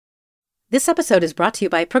This episode is brought to you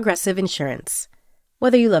by Progressive Insurance.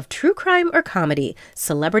 Whether you love true crime or comedy,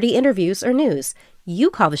 celebrity interviews or news, you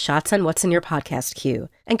call the shots on what's in your podcast queue.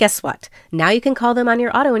 And guess what? Now you can call them on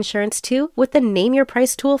your auto insurance too with the Name Your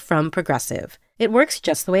Price tool from Progressive. It works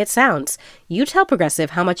just the way it sounds. You tell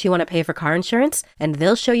Progressive how much you want to pay for car insurance, and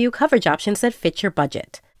they'll show you coverage options that fit your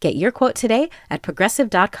budget. Get your quote today at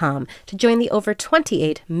Progressive.com to join the over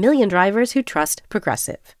 28 million drivers who trust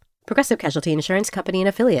Progressive. Progressive Casualty Insurance Company and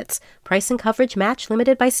Affiliates. Price and coverage match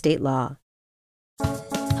limited by state law.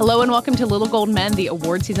 Hello and welcome to Little Gold Men, the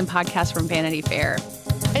award season podcast from Vanity Fair.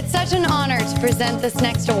 It's such an honor to present this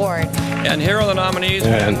next award. And here are the nominees.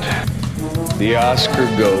 And the Oscar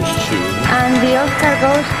goes to... And the Oscar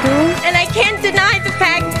goes to... And I can't deny the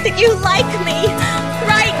fact that you like me.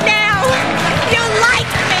 Right now. You like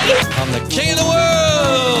me. I'm the king of the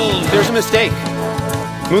world. There's a mistake.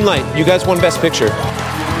 Moonlight, you guys won Best Picture.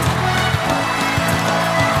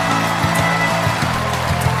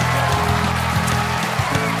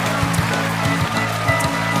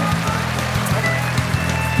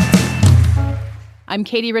 I'm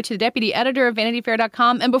Katie Rich, the deputy editor of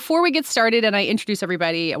VanityFair.com. And before we get started and I introduce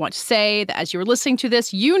everybody, I want to say that as you were listening to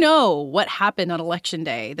this, you know what happened on Election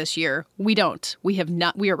Day this year. We don't. We have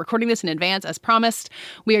not. We are recording this in advance, as promised.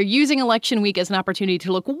 We are using Election Week as an opportunity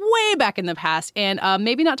to look way back in the past and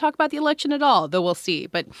maybe not talk about the election at all, though we'll see.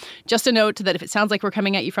 But just a note that if it sounds like we're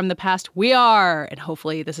coming at you from the past, we are. And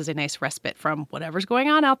hopefully this is a nice respite from whatever's going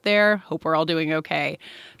on out there. Hope we're all doing okay.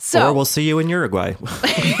 So, or we'll see you in Uruguay.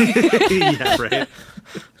 Yeah, right.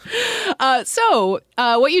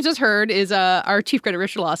 What you just heard is our chief critic,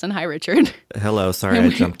 Richard Lawson. Hi, Richard. Hello. Sorry, I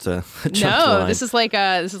jumped the line. This is like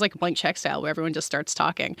a blank check style where everyone just starts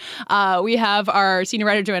talking. We have our senior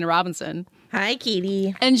writer, Joanna Robinson. Hi,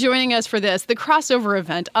 Katie. And joining us for this, the crossover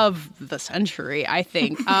event of the century, I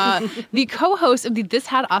think, the co-host of the This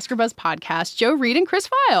Had Oscar Buzz podcast, Joe Reid and Chris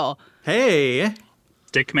Feil. Hey.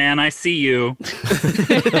 Stickman, I see you.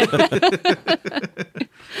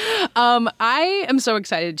 I am so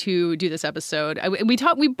excited to do this episode. We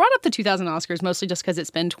brought up the 2000 Oscars mostly just because it's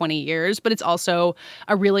been 20 years, but it's also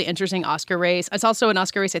a really interesting Oscar race. It's also an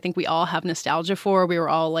Oscar race I think we all have nostalgia for. We were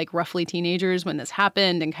all like roughly teenagers when this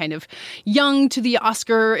happened and kind of young to the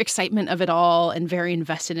Oscar excitement of it all and very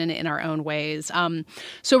invested in it in our own ways.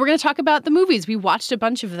 So we're going to talk about the movies. We watched a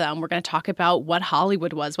bunch of them. We're going to talk about what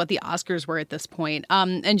Hollywood was, what the Oscars were at this point.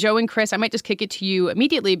 And Joe and Chris, I might just kick it to you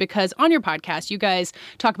immediately because on your podcast, you guys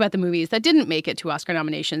talk about the movies that didn't make it to Oscar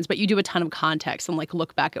nominations, but you do a ton of context and like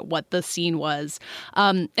look back at what the scene was.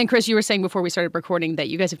 And Chris, you were saying before we started recording that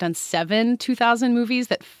you guys have done 7 2000 movies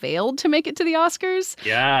that failed to make it to the Oscars.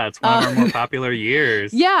 Yeah, it's one of our more popular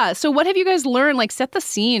years. Yeah. So what have you guys learned? Like set the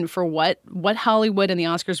scene for what Hollywood and the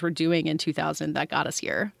Oscars were doing in 2000 that got us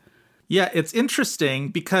here. Yeah, it's interesting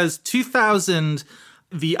because 2000...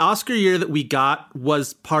 the Oscar year that we got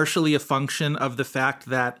was partially a function of the fact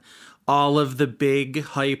that all of the big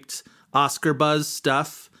hyped Oscar buzz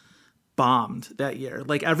stuff bombed that year.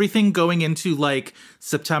 Like everything going into like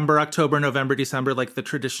September, October, November, December, like the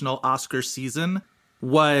traditional Oscar season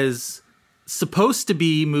was supposed to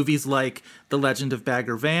be movies like The Legend of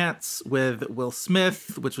Bagger Vance with Will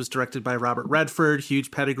Smith, which was directed by Robert Redford,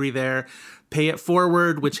 huge pedigree there. Pay It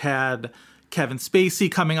Forward, which had Kevin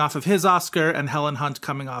Spacey coming off of his Oscar and Helen Hunt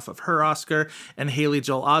coming off of her Oscar and Haley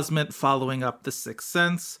Joel Osment following up The Sixth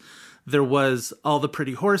Sense. There was All the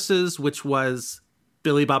Pretty Horses, which was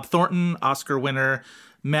Billy Bob Thornton, Oscar winner,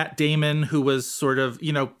 Matt Damon, who was sort of,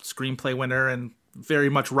 screenplay winner and very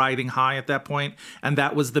much riding high at that point. And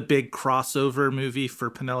that was the big crossover movie for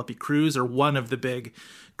Penelope Cruz, or one of the big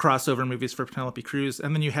crossover movies for Penelope Cruz.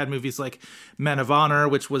 And then you had movies like Men of Honor,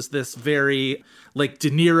 which was this very like De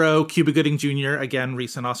Niro, Cuba Gooding Jr., again,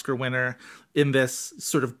 recent Oscar winner, in this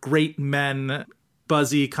sort of great men,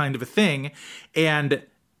 buzzy kind of a thing. And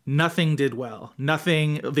nothing did well.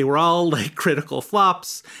 They were all like critical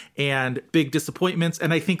flops and big disappointments.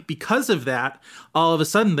 And I think because of that, all of a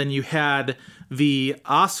sudden then you had the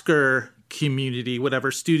Oscar community, whatever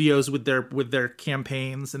studios with their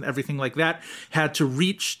campaigns and everything like that, had to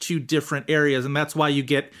reach to different areas. And that's why you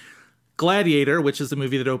get Gladiator, which is a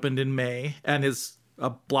movie that opened in May and is a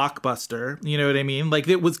blockbuster. You know what I mean? Like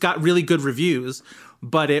it got really good reviews,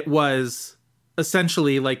 but it was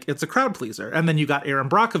essentially like it's a crowd pleaser. And then you got Aaron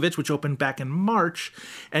Brockovich, which opened back in March,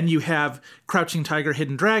 and you have Crouching Tiger,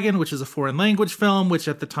 Hidden Dragon, which is a foreign language film, which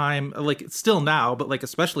at the time, like still now, but like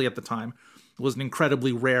especially at the time, was an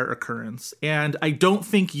incredibly rare occurrence. And I don't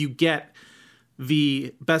think you get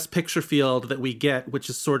the Best Picture field that we get, which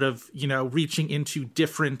is sort of, reaching into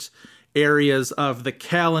different areas of the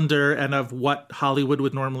calendar and of what Hollywood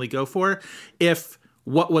would normally go for, if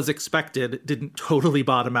what was expected didn't totally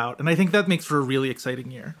bottom out. And I think that makes for a really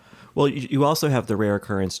exciting year. Well, you also have the rare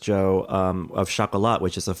occurrence, Joe, of Chocolat,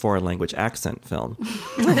 which is a foreign language accent film.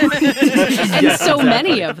 And so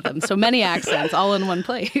many of them, so many accents all in one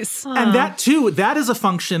place. And that, too, that is a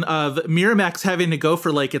function of Miramax having to go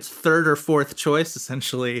for like its third or fourth choice,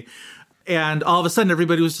 essentially. And all of a sudden,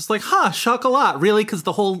 everybody was just like, Chocolat, really? Because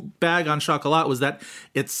the whole bag on Chocolat was that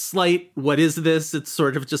it's slight. What is this? It's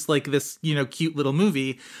sort of just like this, cute little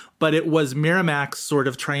movie. But it was Miramax sort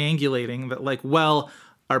of triangulating that, like, well,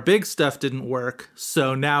 our big stuff didn't work,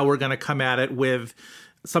 so now we're going to come at it with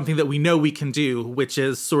something that we know we can do, which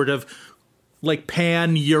is sort of like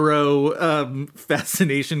pan-Euro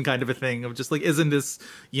fascination kind of a thing of just like, isn't this,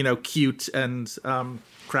 cute and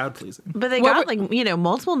crowd-pleasing? But they got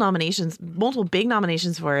multiple nominations, multiple big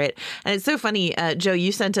nominations for it. And it's so funny, Joe,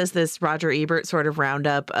 you sent us this Roger Ebert sort of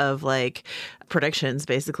roundup of like predictions,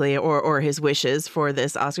 basically, or his wishes for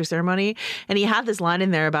this Oscar ceremony. And he had this line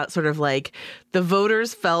in there about sort of like the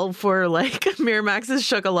voters fell for like Miramax's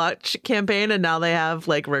Chocolat campaign and now they have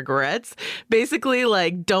like regrets. Basically,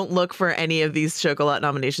 like, don't look for any of these Chocolat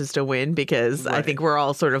nominations to win because I think we're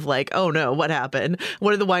all sort of like, oh no, what happened?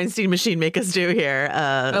 What did the Weinstein machine make us do here?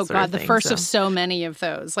 Oh God, the first of so many of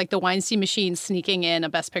those. Like the Weinstein machine sneaking in a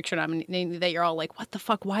Best Picture nominee that you're all like, what the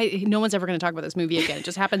fuck? Why? No one's ever going to talk about this movie again. It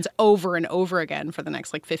just happens over and over again for the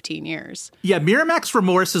next like 15 years. Yeah, Miramax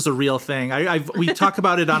remorse is a real thing. We talk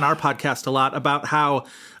about it on our podcast a lot about how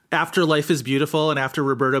after Life is Beautiful and after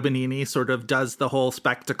Roberto Benigni sort of does the whole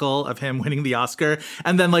spectacle of him winning the Oscar,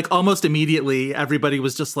 and then like almost immediately everybody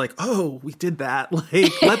was just like, oh, we did that.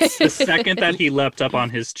 Like, let's. The second that he leapt up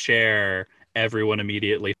on his chair, everyone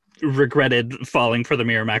immediately regretted falling for the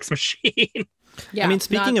Miramax machine. Yeah, I mean,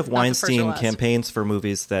 speaking of Weinstein campaigns for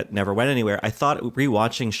movies that never went anywhere, I thought,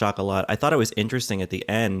 rewatching Chocolat, I thought it was interesting at the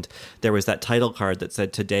end, there was that title card that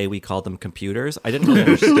said, today we call them computers. I didn't really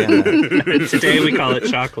understand that. Today we call it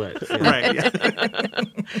chocolate. Yeah. Right. Yeah.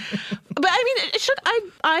 But I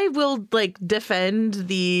mean, I will like defend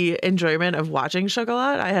the enjoyment of watching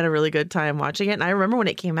Chocolat. I had a really good time watching it. And I remember when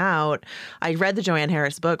it came out, I read the Joanne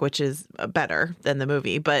Harris book, which is better than the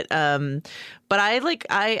movie. But I've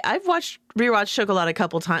rewatched Chocolat a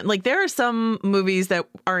couple times. Like there are some movies that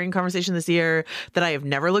are in conversation this year that I have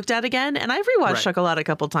never looked at again, and I've rewatched Chocolat a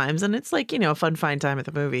couple times, and it's like a fun time at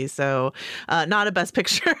the movies. So not a Best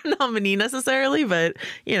Picture nominee necessarily, but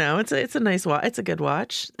it's a nice watch. It's a good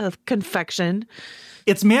watch of confection.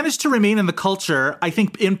 It's managed to remain in the culture, I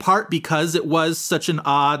think, in part because it was such an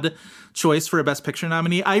odd choice for a Best Picture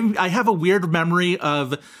nominee. I have a weird memory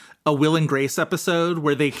of a Will and Grace episode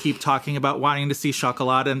where they keep talking about wanting to see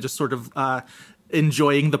Chocolat and just sort of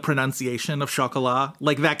enjoying the pronunciation of chocolat.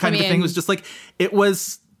 Like that kind of thing was just like, it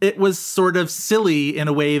was sort of silly in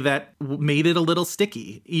a way that made it a little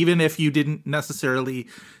sticky. Even if you didn't necessarily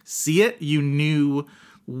see it, you knew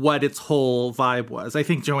what its whole vibe was. I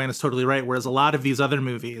think Joanne is totally right. Whereas a lot of these other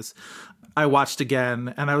movies I watched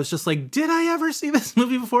again and I was just like, did I ever see this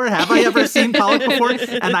movie before? Have I ever seen Pollock before?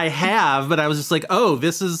 And I have, but I was just like, oh,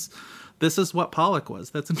 this is what Pollock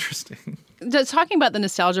was. That's interesting. Talking about the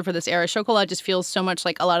nostalgia for this era, Chocolat just feels so much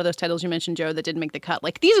like a lot of those titles you mentioned, Joe, that didn't make the cut.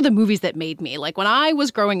 Like, these are the movies that made me. Like, when I was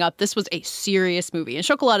growing up, this was a serious movie. And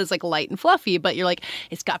Chocolat is, like, light and fluffy, but you're like,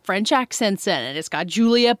 it's got French accents in it. It's got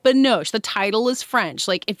Juliette Binoche. The title is French.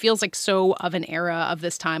 Like, it feels like so of an era of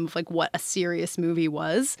this time of, like, what a serious movie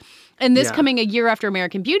was. And this coming a year after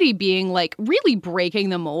American Beauty being, like, really breaking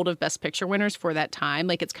the mold of Best Picture winners for that time.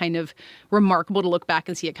 Like, it's kind of remarkable to look back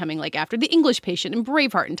and see it coming, like, after The English Patient and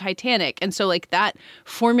Braveheart and Titanic. And so, like, that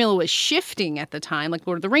formula was shifting at the time. Like,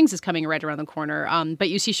 Lord of the Rings is coming right around the corner. But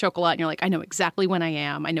you see Chocolat and you're like, I know exactly when I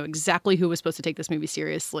am. I know exactly who was supposed to take this movie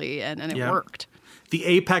seriously. And it worked. The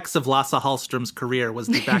apex of Lasse Hallström's career was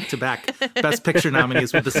the back-to-back Best Picture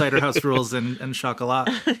nominees with The Cider House Rules and Chocolat.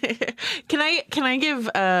 Can I give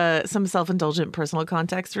some self-indulgent personal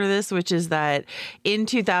context for this, which is that in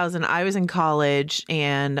 2000, I was in college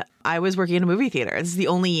and I was working in a movie theater. This is the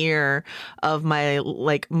only year of my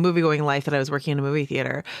like movie-going life that I was working in a movie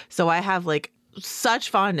theater. So I have like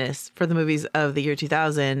such fondness for the movies of the year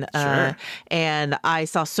 2000. Sure. And I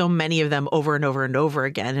saw so many of them over and over and over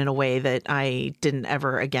again in a way that I didn't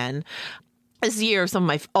ever again. this year of some of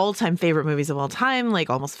my all-time favorite movies of all time, like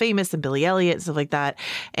Almost Famous and Billy Elliot and stuff like that.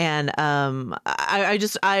 And I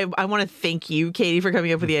want to thank you, Katie, for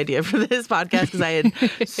coming up with the idea for this podcast, because I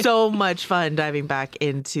had so much fun diving back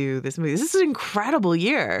into this movie. This is an incredible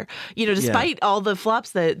year, despite all the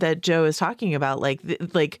flops that Joe is talking about. Like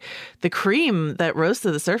the cream that rose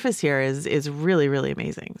to the surface here is really, really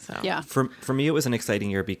amazing. So yeah, for me, it was an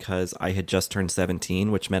exciting year because I had just turned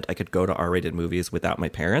 17, which meant I could go to R-rated movies without my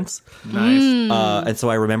parents. Nice. And so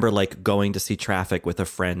I remember like going to see Traffic with a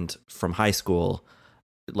friend from high school,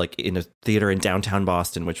 like in a theater in downtown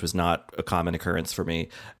Boston, which was not a common occurrence for me.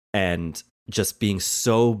 And just being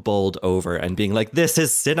so bowled over and being like, this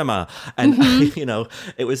is cinema. And,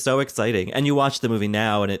 it was so exciting. And you watch the movie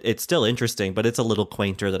now and it's still interesting, but it's a little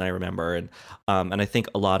quainter than I remember. And I think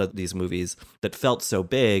a lot of these movies that felt so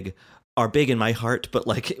big are big in my heart, but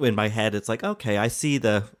like in my head, it's like, okay, I see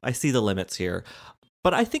the limits here.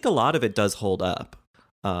 But I think a lot of it does hold up,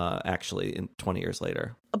 actually, in 20 years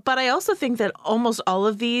later. But I also think that almost all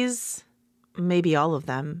of these, maybe all of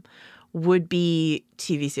them, would be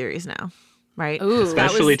TV series now, right? Ooh,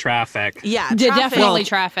 especially Traffic. Yeah, definitely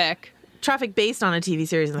Traffic. Traffic based on a TV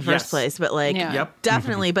series in the first place, but like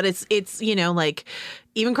definitely. But it's like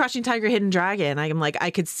even Crouching Tiger, Hidden Dragon. I'm like,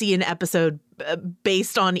 I could see an episode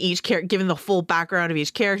based on each character, given the full background of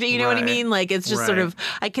each character. You know what I mean? Like it's just sort of,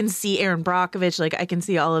 I can see Aaron Brockovich. Like I can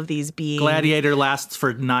see all of these being. Gladiator lasts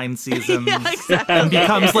for 9 seasons exactly. and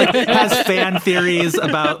becomes like has fan theories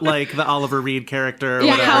about like the Oliver Reed character. Or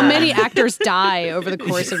whatever. How many actors die over the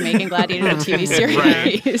course of making Gladiator a TV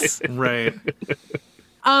series? Right.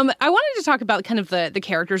 I wanted to talk about kind of the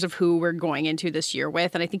characters of who we're going into this year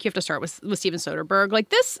with. And I think you have to start with Steven Soderbergh.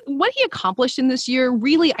 Like what he accomplished in this year,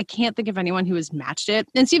 really, I can't think of anyone who has matched it.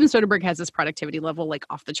 And Steven Soderbergh has this productivity level like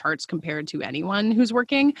off the charts compared to anyone who's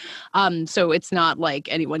working. So it's not like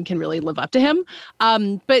anyone can really live up to him.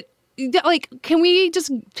 But like, can we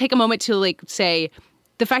just take a moment to like say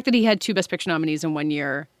the fact that he had 2 Best Picture nominees in one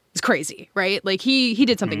year is crazy, right? Like he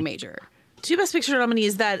did something major. 2 Best Picture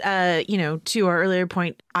nominees that, to our earlier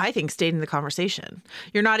point, I think stayed in the conversation.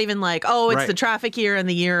 You're not even like, oh, it's the Traffic year and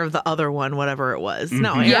the year of the other one, whatever it was.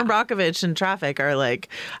 No, Aaron Brockovich and Traffic are like...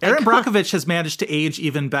 Aaron Brockovich has managed to age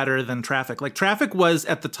even better than Traffic. Like, Traffic was,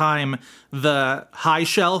 at the time, the high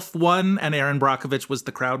shelf one, and Aaron Brockovich was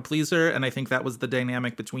the crowd pleaser, and I think that was the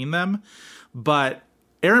dynamic between them. But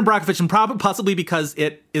Aaron Brockovich, and possibly because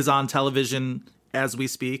it is on television as we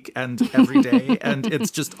speak and every day, and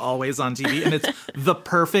it's just always on TV, and it's the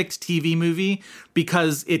perfect TV movie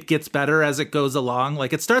because it gets better as it goes along.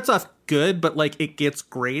 Like it starts off good, but like it gets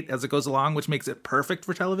great as it goes along, which makes it perfect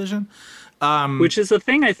for television. Which is a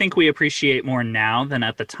thing I think we appreciate more now than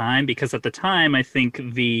at the time, because at the time I think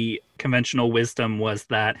the conventional wisdom was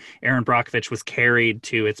that Aaron Brockovich was carried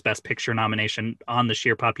to its Best Picture nomination on the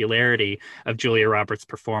sheer popularity of Julia Roberts'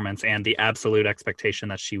 performance and the absolute expectation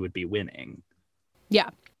that she would be winning. Yeah.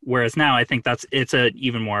 Whereas now I think it's a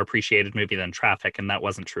even more appreciated movie than Traffic, and that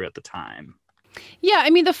wasn't true at the time. Yeah,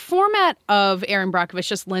 I mean, the format of Aaron Brockovich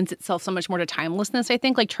just lends itself so much more to timelessness, I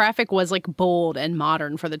think. Like, Traffic was, like, bold and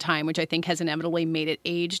modern for the time, which I think has inevitably made it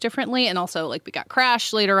age differently. And also, like, we got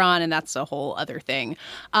Crash later on, and that's a whole other thing.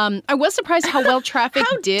 I was surprised how well Traffic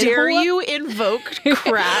did. How dare you invoke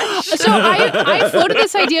Crash? So I floated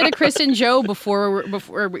this idea to Chris and Joe before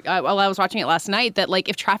while I was watching it last night, that, like,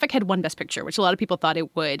 if Traffic had won Best Picture, which a lot of people thought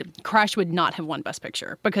it would, Crash would not have won Best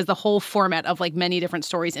Picture, because the whole format of, like, many different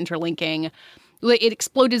stories interlinking, it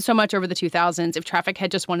exploded so much over the 2000s. If Traffic had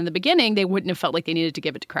just won in the beginning, they wouldn't have felt like they needed to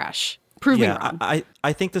give it to Crash. Prove me wrong.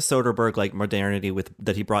 I think the Soderbergh like modernity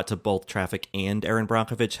that he brought to both Traffic and Aaron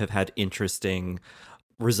Brockovich have had interesting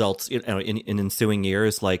results in ensuing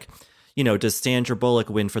years. Like, you know, does Sandra Bullock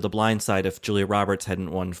win for The Blind Side if Julia Roberts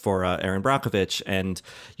hadn't won for Aaron Brockovich? And,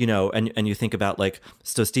 you know, and you think about, like,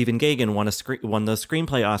 so Stephen Gaghan won the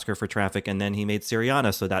screenplay Oscar for Traffic, and then he made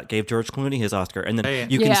Syriana, so that gave George Clooney his Oscar. And then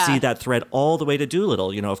you can see that thread all the way to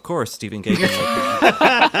Doolittle. You know, of course, Stephen Gaghan.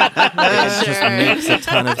 It just makes a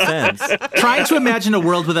ton of sense. Trying to imagine a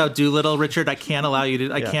world without Doolittle, Richard, I can't allow you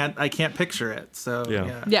to. I can't picture it. So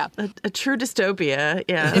yeah. A true dystopia.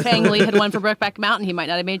 Yeah. If Ang Lee had won for Brokeback Mountain, he might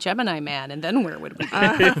not have made Gemini Man, and then where would we be?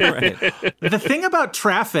 Right. The thing about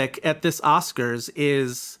Traffic at this Oscars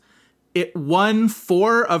is it won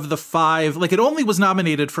 4 of the 5. Like, it only was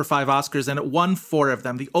nominated for 5 Oscars, and it won 4 of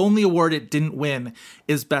them. The only award it didn't win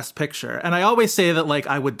is Best Picture. And I always say that, like,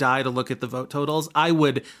 I would die to look at the vote totals. I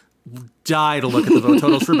would die to look at the vote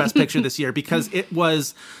totals for Best Picture this year, because it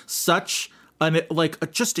was such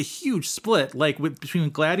just a huge split, like between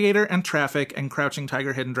Gladiator and Traffic and Crouching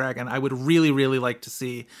Tiger, Hidden Dragon. I would really, really like to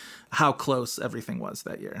see how close everything was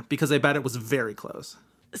that year, because I bet it was very close.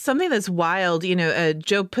 Something that's wild,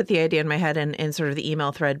 Joe put the idea in my head in sort of the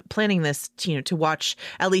email thread, planning this, to watch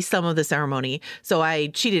at least some of the ceremony. So I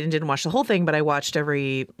cheated and didn't watch the whole thing, but I watched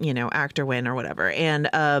every, actor win or whatever.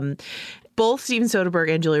 And both Steven Soderbergh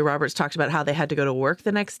and Julia Roberts talked about how they had to go to work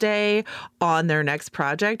the next day on their next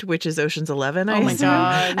project, which is Ocean's 11. Oh my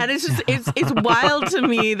God. And it's just, it's wild to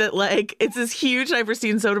me that it's this huge night for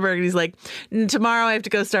Steven Soderbergh. And he's like, tomorrow I have to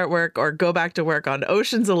go start work or go back to work on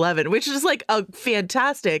Ocean's 11, which is like a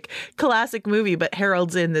fantastic classic movie, but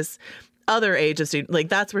heralds in this other age of student.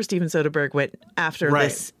 That's where Steven Soderbergh went after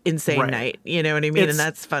this insane night. You know what I mean? And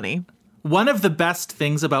that's funny. One of the best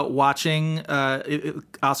things about watching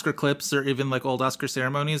Oscar clips or even old Oscar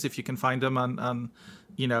ceremonies, if you can find them on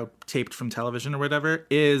taped from television or whatever,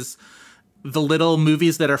 is the little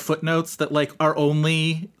movies that are footnotes that are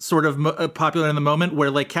only sort of popular in the moment,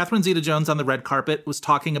 where Catherine Zeta-Jones on the red carpet was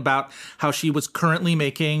talking about how she was currently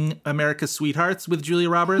making America's Sweethearts with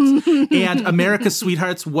Julia Roberts. And America's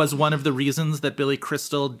Sweethearts was one of the reasons that Billy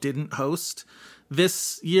Crystal didn't host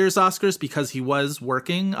this year's Oscars, because he was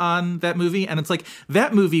working on that movie. And it's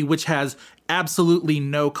that movie, which has absolutely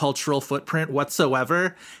no cultural footprint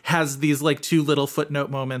whatsoever, has these two little footnote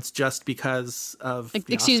moments just because of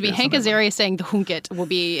excuse me, Hank Azaria saying the Hunket will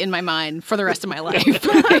be in my mind for the rest of my life.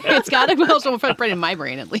 It's got a cultural footprint in my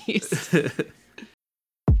brain, at least.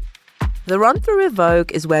 The Run Through with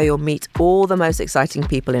Vogue is where you'll meet all the most exciting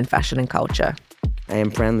people in fashion and culture. I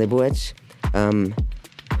am Fran Lebowitz,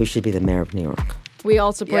 who should be the mayor of New York. We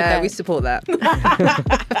all support that. Yeah, we support that.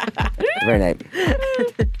 Very nice.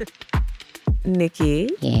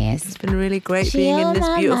 Nikki. Yes. It's been really great being in this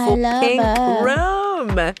beautiful pink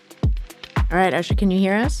room. All right, Usher, can you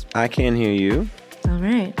hear us? I can hear you. All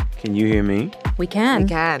right. Can you hear me? We can. We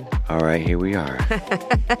can. All right, here we are.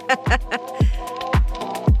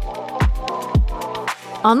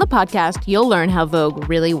 On the podcast, you'll learn how Vogue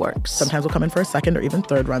really works. Sometimes we'll come in for a second or even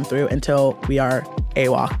third run through until we are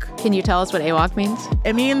AWOC. Can you tell us what AWOC means?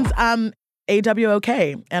 It means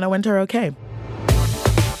AWOK, Anna Wintour OK.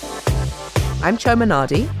 I'm Cho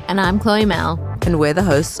Minardi. And I'm Chloe Mel. And we're the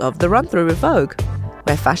hosts of The Run Through with Vogue,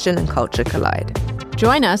 where fashion and culture collide.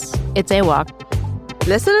 Join us. It's AWOC.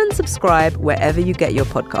 Listen and subscribe wherever you get your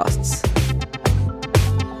podcasts.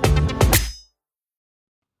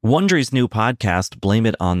 Wondery's new podcast, Blame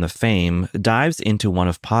It on the Fame, dives into one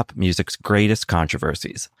of pop music's greatest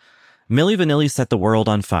controversies. Milli Vanilli set the world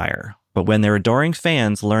on fire, but when their adoring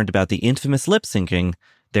fans learned about the infamous lip-syncing,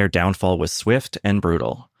 their downfall was swift and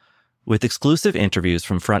brutal. With exclusive interviews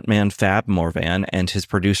from frontman Fab Morvan and his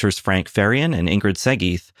producers Frank Farian and Ingrid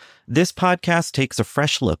Segeith, this podcast takes a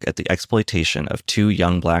fresh look at the exploitation of two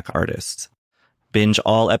young Black artists. Binge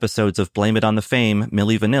all episodes of Blame It on the Fame,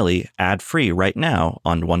 Milli Vanilli, ad-free right now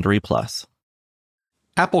on Wondery Plus.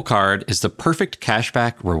 Apple Card is the perfect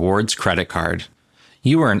cashback rewards credit card.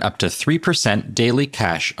 You earn up to 3% daily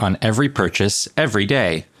cash on every purchase every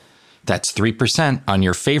day. That's 3% on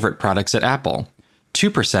your favorite products at Apple,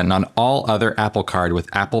 2% on all other Apple Card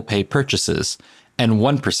with Apple Pay purchases, and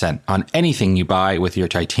 1% on anything you buy with your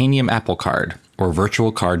titanium Apple Card or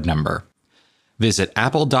virtual card number. Visit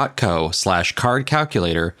apple.co/card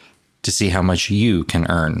calculator to see how much you can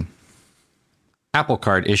earn. Apple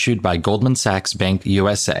Card issued by Goldman Sachs Bank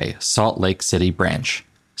USA, Salt Lake City branch.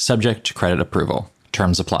 Subject to credit approval.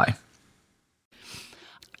 Terms apply.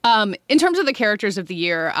 In terms of the characters of the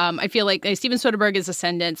year, I feel like Steven Soderbergh is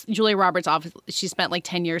ascendant. Julia Roberts, she spent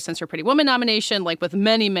 10 years since her Pretty Woman nomination, with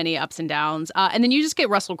many, many ups and downs. And then you just get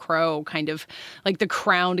Russell Crowe, kind of the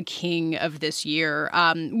crowned king of this year,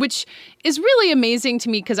 which is really amazing to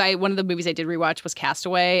me because one of the movies I did rewatch was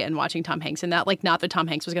Castaway, and watching Tom Hanks in that, not that Tom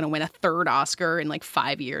Hanks was going to win a third Oscar in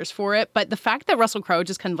 5 years for it, but the fact that Russell Crowe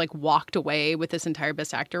just kind of walked away with this entire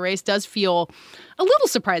Best Actor race does feel a little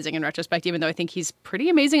surprising in retrospect, even though I think he's pretty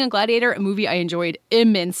amazing on Gladiator, a movie I enjoyed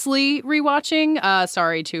immensely rewatching.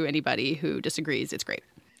 Sorry to anybody who disagrees. It's great.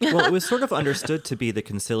 Well, it was sort of understood to be the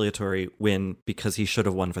conciliatory win because he should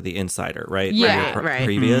have won for The Insider, right? Yeah, right.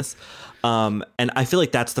 Previous. Mm-hmm. And I feel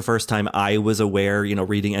like that's the first time I was aware,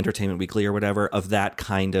 reading Entertainment Weekly or whatever, of that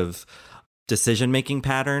kind of decision-making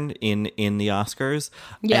pattern in the Oscars.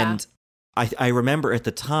 Yeah. And I remember at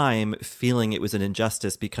the time feeling it was an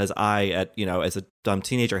injustice because I, as a dumb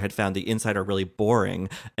teenager, had found The Insider really boring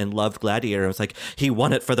and loved Gladiator. And it was like, he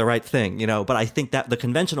won it for the right thing, But I think that the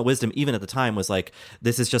conventional wisdom, even at the time, was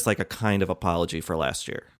this is just a kind of apology for last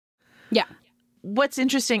year. Yeah. what's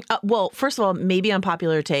interesting, well, first of all, maybe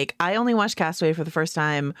unpopular take. I only watched Castaway for the first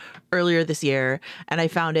time earlier this year, and I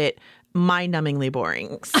found it mind-numbingly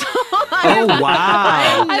boring. Oh,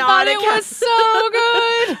 wow. I thought it was so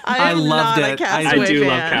good. I loved it. I do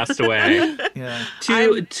love Castaway. Yeah.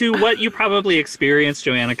 To what you probably experienced,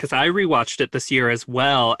 Joanna, because I rewatched it this year as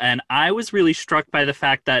well, and I was really struck by the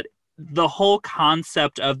fact that the whole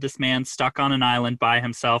concept of this man stuck on an island by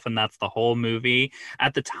himself, and that's the whole movie,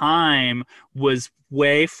 at the time was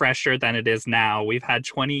way fresher than it is now. We've had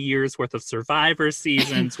 20 years worth of Survivor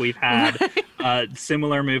seasons. We've had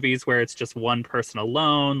similar movies where it's just one person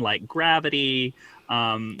alone, like Gravity.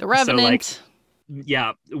 The Revenant.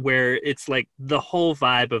 So where it's like the whole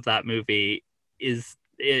vibe of that movie is...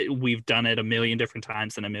 we've done it a million different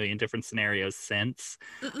times in a million different scenarios since.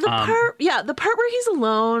 The part where he's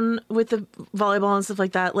alone with the volleyball and stuff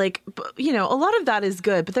like that, like, you know, a lot of that is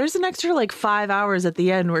good, but there's an extra like 5 hours at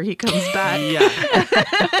the end where he comes back.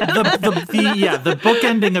 The book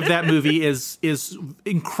ending of that movie is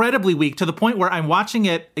incredibly weak, to the point where I'm watching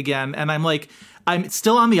it again and I'm like, I'm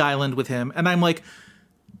still on the island with him and I'm like,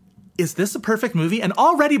 is this a perfect movie? And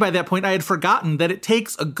already by that point, I had forgotten that it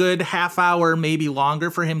takes a good half hour, maybe longer,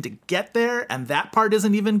 for him to get there. And that part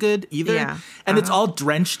isn't even good either. Yeah. And it's all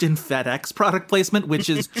drenched in FedEx product placement, which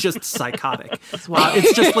is just psychotic.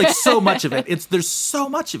 It's just like so much of it. There's so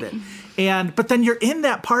much of it. But then you're in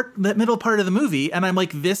that middle part of the movie. And I'm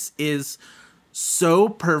like, this is so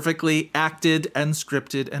perfectly acted and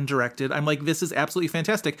scripted and directed. I'm like, this is absolutely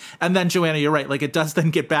fantastic. And then, Joanna, you're right. Like, it does then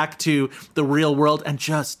get back to the real world and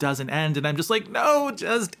just doesn't end. And I'm just like, no,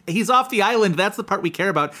 he's off the island. That's the part we care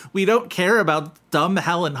about. We don't care about dumb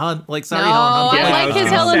Helen Hunt. Like, sorry, Helen Hunt. I like his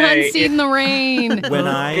Helen Hunt scene in the rain.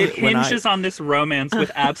 It hinges on this romance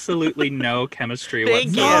with absolutely no chemistry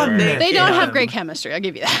whatsoever. They don't have great chemistry. I'll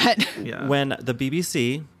give you that. Yeah. When the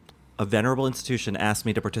BBC, a venerable institution, asked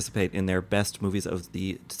me to participate in their best movies of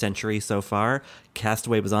the century so far,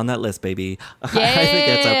 Castaway was on that list, baby. Yeah. I think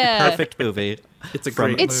it's a perfect movie. It's a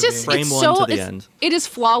great movie. It's just frame one to the end. It is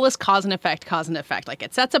flawless cause and effect. Like,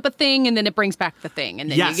 it sets up a thing and then it brings back the thing, and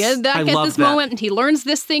then you get back at this moment and he learns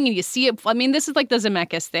this thing and you see it. I mean, this is like the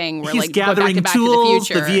Zemeckis thing where he's like gathering go back tools.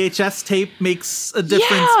 To the VHS tape makes a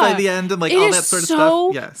difference by the end, and like all that sort of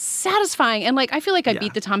stuff. Yeah, satisfying. And like, I feel like I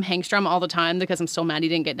beat the Tom Hanks drum all the time because I'm still mad he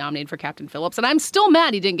didn't get nominated for Captain Phillips, and I'm still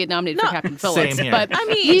mad he didn't get nominated for Captain Phillips. Same here. But I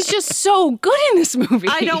mean, he's just so good in this movie.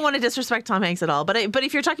 I don't want to disrespect Tom Hanks at all, but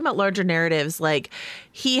if you're talking about larger narratives, like,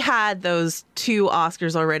 he had those 2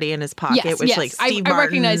 Oscars already in his pocket, which like Steve Martin, I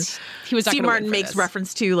recognize he was not Steve Martin makes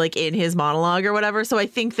reference to like in his monologue or whatever. So I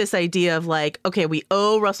think this idea of like, okay, we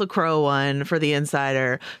owe Russell Crowe one for The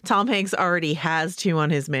Insider. Tom Hanks already has 2 on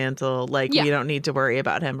his mantle. Like, we don't need to worry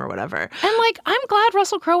about him or whatever. And like, I'm glad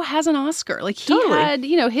Russell Crowe has an Oscar. Like, he had,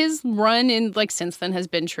 you know, his run in like since then has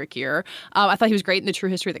been trickier. I thought he was great in The True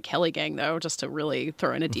History of the Kelly Gang, though, just to really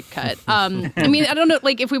throw in a deep cut. I mean, I don't know,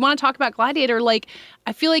 like, if we want to talk about Gladiator, like,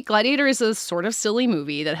 I feel like Gladiator is a sort of silly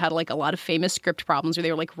movie that had like a lot of famous script problems where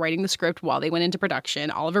they were like writing the script while they went into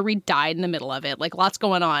production. Oliver Reed died in the middle of it. Like, lots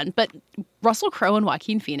going on. But Russell Crowe and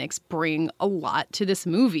Joaquin Phoenix bring a lot to this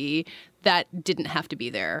movie that didn't have to be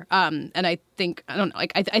there. And I think, I don't know,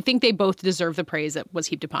 like, I think they both deserve the praise that was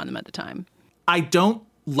heaped upon them at the time. I don't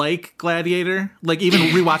like Gladiator. Like, even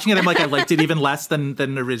rewatching it, I'm like, I liked it even less than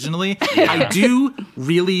originally. I do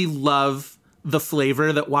really love the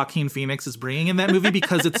flavor that Joaquin Phoenix is bringing in that movie,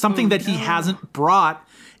 because it's something that he hasn't brought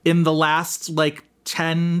in the last like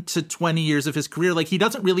 10 to 20 years of his career. Like, he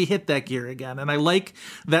doesn't really hit that gear again. And I like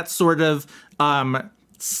that sort of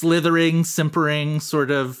slithering, simpering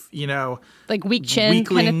sort of, you know, like weak chin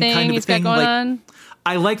kind of thing he's got going on.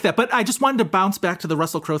 I like that. But I just wanted to bounce back to the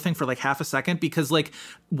Russell Crowe thing for like half a second, because like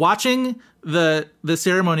watching the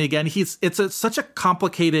ceremony again, it's such a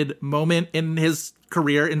complicated moment in his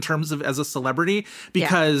career in terms of as a celebrity,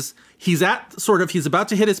 because he's about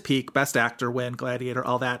to hit his peak, best actor win, Gladiator,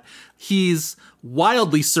 all that. He's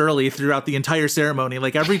wildly surly throughout the entire ceremony.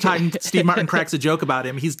 Like, every time Steve Martin cracks a joke about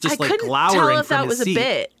him, he's just like glowering from his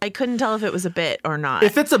seat. I couldn't tell if it was a bit or not.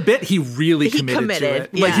 If it's a bit, he really committed to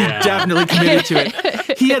it. Like, he definitely committed to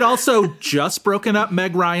it. He had also just broken up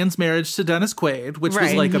Meg Ryan's marriage to Dennis Quaid, which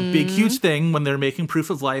was like a big, huge thing when they're making Proof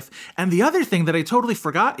of Life. And the other thing that I totally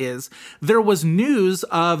forgot is there was news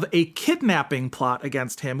of a kidnapping plot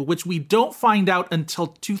against him, which we don't find out until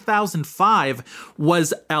 2005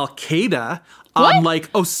 was Al-Qaeda on like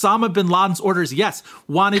Osama bin Laden's orders,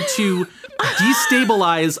 wanted to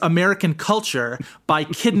destabilize American culture by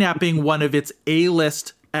kidnapping one of its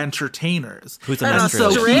A-list entertainers. Who's a and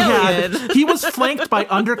menstrual. so he was flanked by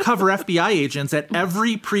undercover FBI agents at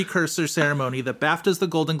every precursor ceremony, the BAFTAs, the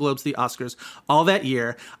Golden Globes, the Oscars, all that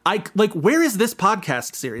year. Where is this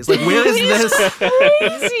podcast series? Like, where is this?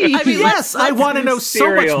 Crazy. I mean, yes, I want to know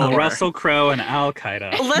so much more. Russell Crowe and Al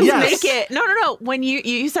Qaeda. Let's make it. No. When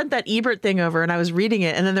you sent that Ebert thing over and I was reading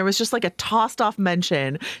it, and then there was just like a tossed off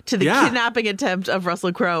mention to the kidnapping attempt of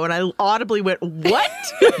Russell Crowe, and I audibly went, "What?"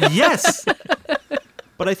 Yes.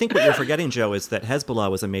 But I think what you're forgetting, Joe, is that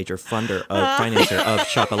Hezbollah was a major financier of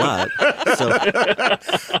Chocolat.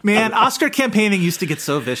 So, man, Oscar campaigning used to get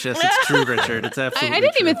so vicious. It's true, Richard. It's absolutely I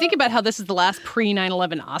didn't true. even think about how this is the last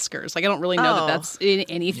pre-9/11 Oscars. Like, I don't really know that that's in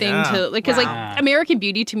anything to like, because like American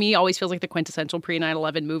Beauty to me always feels like the quintessential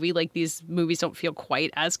pre-9/11 movie. Like, these movies don't feel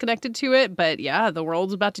quite as connected to it, but yeah, the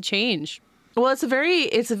world's about to change. Well,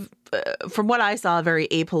 from what I saw, a very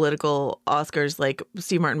apolitical Oscars. Like,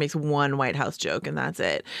 Steve Martin makes one White House joke and that's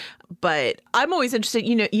it. But I'm always interested,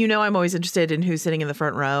 I'm always interested in who's sitting in the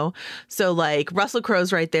front row. So like Russell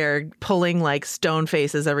Crowe's right there pulling like stone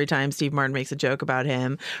faces every time Steve Martin makes a joke about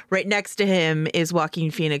him. Right next to him is Joaquin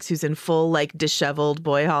Phoenix, who's in full like disheveled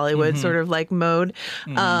boy Hollywood sort of like mode.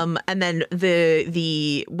 And then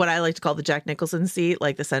the what I like to call the Jack Nicholson seat,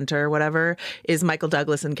 like the center or whatever, is Michael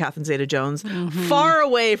Douglas and Catherine Zeta-Jones, far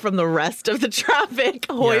away from the rest of the traffic,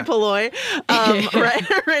 hoi polloi,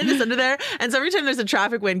 right in the center there. And so every time there's a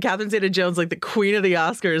traffic win, Catherine Zeta-Jones, like the queen of the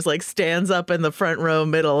Oscars, like stands up in the front row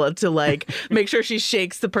middle to like make sure she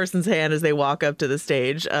shakes the person's hand as they walk up to the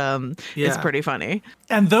stage. It's pretty funny.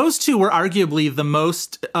 And those two were arguably the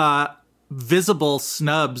most visible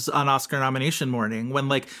snubs on Oscar nomination morning, when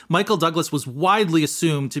like Michael Douglas was widely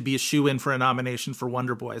assumed to be a shoo-in for a nomination for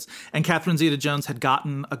Wonder Boys, and Catherine Zeta-Jones had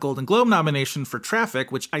gotten a Golden Globe nomination for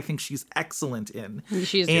Traffic, which I think she's excellent in.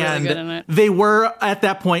 She's really good in it. They were at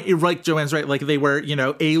that point, like Joanne's right, like they were,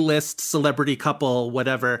 A-list celebrity couple,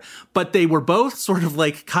 whatever, but they were both sort of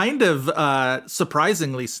like kind of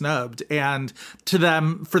surprisingly snubbed. And for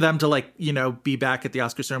them to like, be back at the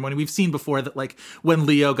Oscar ceremony, we've seen before that like when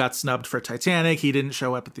Leo got snubbed for Titanic, he didn't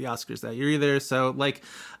show up at the Oscars that year either. So like,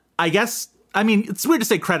 it's weird to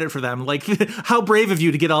say credit for them. Like, how brave of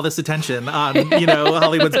you to get all this attention on,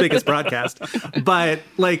 Hollywood's biggest broadcast. But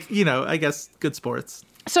like, I guess good sports.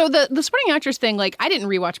 So the supporting actress thing, like, I didn't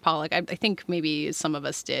rewatch Pollock. I think maybe some of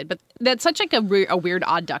us did, but that's such like a weird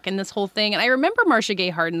odd duck in this whole thing. And I remember Marcia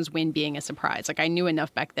Gay Harden's win being a surprise. Like, I knew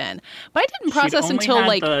enough back then, but I didn't process until had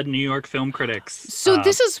like the New York Film Critics. So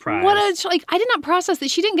this is prize. I did not process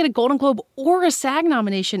that she didn't get a Golden Globe or a SAG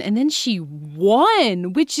nomination, and then she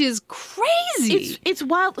won, which is crazy. It's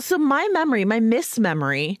wild. So my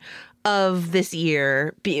mismemory of this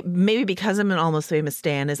year, maybe because I'm an Almost Famous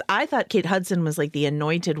stan, is I thought Kate Hudson was like the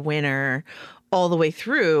anointed winner all the way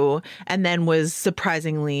through, and then was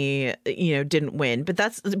surprisingly, didn't win. But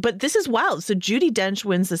this is wild. So Judi Dench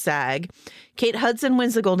wins the SAG, Kate Hudson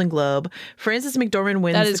wins the Golden Globe, Frances McDormand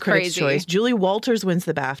wins the Critics' Choice, Julie Walters wins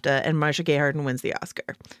the BAFTA, and Marcia Gay Harden wins the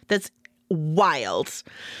Oscar. That's wild.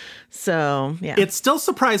 So, yeah. It's still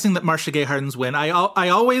surprising that Marcia Gay Harden's win. I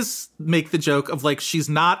always make the joke of like, she's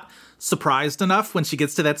not surprised enough when she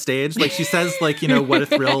gets to that stage. Like, she says like, what a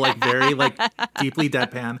thrill, like very like deeply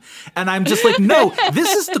deadpan. And I'm just like, no,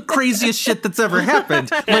 this is the craziest shit that's ever happened.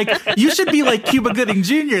 Like, you should be like Cuba Gooding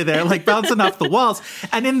Jr. there, like bouncing off the walls.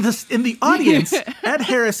 And in the audience, Ed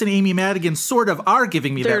Harris and Amy Madigan sort of are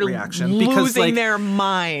giving me that reaction. Because losing like, their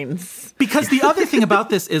minds. Because the other thing about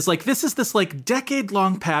this is like, this is this like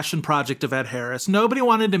decade-long passion project of Ed Harris. Nobody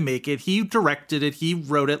wanted to make it. He directed it. He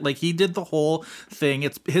wrote it. Like, he did the whole thing.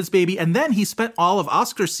 It's his baby. And then he spent all of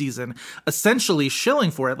Oscar season essentially shilling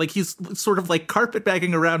for it. Like, he's sort of like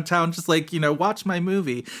carpetbagging around town, just like, watch my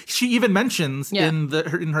movie. She even mentions in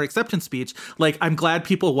her acceptance speech, like, I'm glad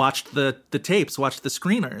people watched the tapes, watched the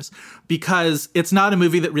screeners, because it's not a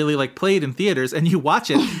movie that really like played in theaters. And you watch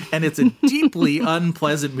it and it's a deeply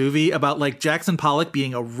unpleasant movie about like Jackson Pollock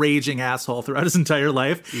being a raging asshole throughout his entire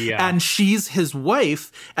life. Yeah. And she's his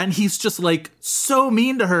wife, and he's just like so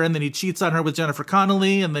mean to her, and then he cheats on her with Jennifer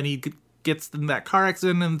Connelly, and then he gets in that car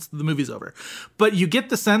accident, and the movie's over. But you get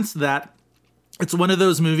the sense that it's one of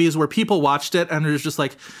those movies where people watched it and there's just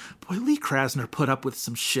like, boy, Lee Krasner put up with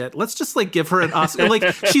some shit. Let's just like give her an Oscar.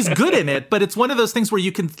 Like, she's good in it, but it's one of those things where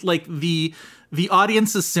you can like the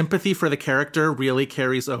audience's sympathy for the character really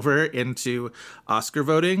carries over into Oscar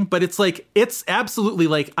voting. But it's like, it's absolutely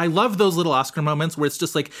like, I love those little Oscar moments where it's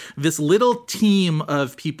just like this little team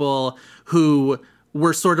of people who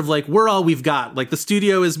were sort of like, we're all we've got. Like, the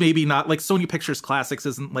studio is maybe not like Sony Pictures Classics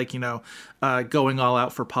isn't like, going all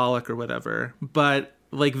out for Pollock or whatever. But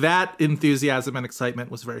Like, that enthusiasm and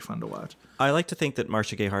excitement was very fun to watch. I like to think that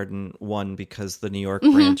Marcia Gay Harden won because the New York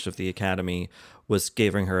branch of the Academy was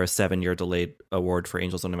giving her a 7-year delayed award for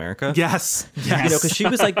Angels in America. Yes. Because she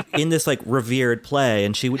was like in this like revered play,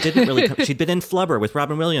 and she didn't really. She'd been in Flubber with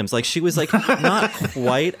Robin Williams. Like, she was like not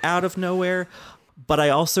quite out of nowhere, but I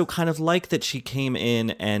also kind of like that she came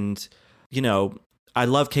in and, I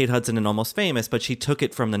love Kate Hudson and Almost Famous, but she took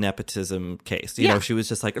it from the nepotism case. You know, she was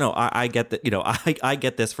just like, no, I get that. I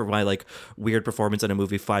get this for my like weird performance in a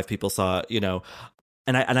movie 5 people saw.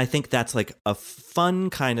 And I think that's like a fun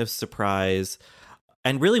kind of surprise,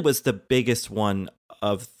 and really was the biggest one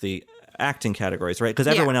of the acting categories, right? Because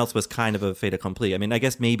everyone else was kind of a fait accompli. I mean, I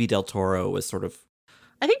guess maybe Del Toro was sort of.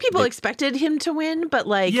 I think people expected him to win, but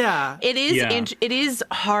it is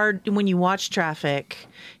hard when you watch Traffic.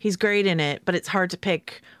 He's great in it, but it's hard to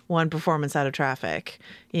pick one performance out of Traffic.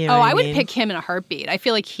 You know I would pick him in a heartbeat. I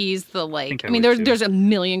feel like he's the there's a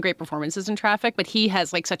million great performances in Traffic, but he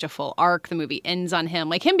has like such a full arc. The movie ends on him.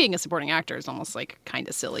 Like, him being a supporting actor is almost like kind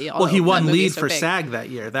of silly. Well, he won lead for SAG that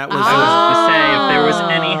year. That was. I was going to say, if there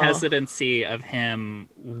was any hesitancy of him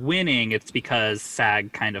winning, it's because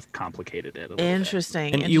SAG kind of complicated it a little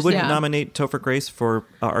Interesting. And you wouldn't nominate Topher Grace for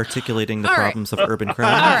articulating the problems of urban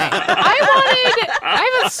crime? All right.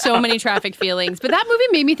 I have so many Traffic feelings, but that movie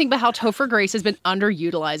made me think about how Topher Grace has been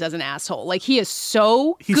underutilized as an asshole. Like, he is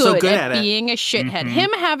so good at being a shithead.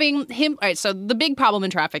 All right, so the big problem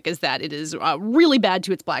in Traffic is that it is really bad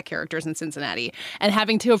to its black characters in Cincinnati, and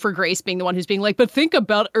having Topher Grace being the one who's being like, but think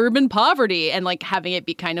about urban poverty, and like having it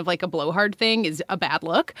be kind of like a blowhard thing is a bad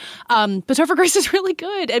look. But Topher Grace is really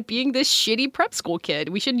good at being this shitty prep school kid.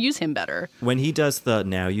 We should use him better. When he does the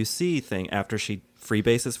Now You See thing after she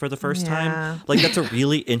freebases for the first time, like, that's a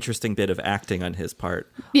really interesting bit of acting on his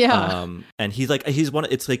part. And he's like,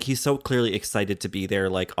 it's like he's so clearly excited to be there,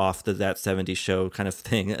 like off That 70s Show kind of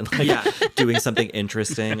thing, and like doing something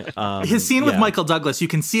interesting. His scene with Michael Douglas, you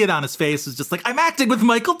can see it on his face, is just like, I'm acting with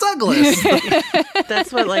Michael Douglas.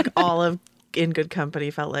 That's what like all of In Good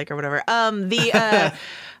Company felt like, or whatever.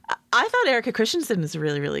 I thought Erica Christensen is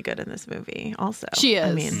really, really good in this movie also. She is.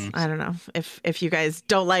 I mean, I don't know if you guys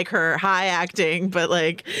don't like her high acting, but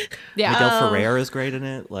like... Miguel Ferrer is great in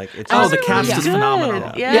it. Like, it's the cast is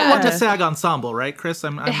phenomenal. Yeah. It went to SAG Ensemble, right, Chris?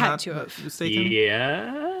 I'm it had not to have. mistaken.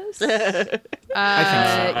 Yes. I think so.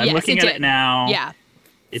 I'm looking at it now. Yeah.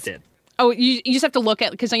 It did. Oh, you just have to look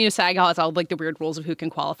at, because SAG has all like the weird rules of who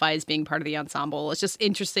can qualify as being part of the ensemble. It's just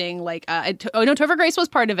interesting. Like, Topher Grace was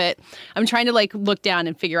part of it. I'm trying to like look down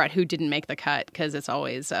and figure out who didn't make the cut, because it's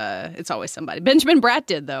always somebody. Benjamin Bratt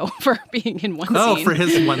did, though, for being in one scene. Oh, for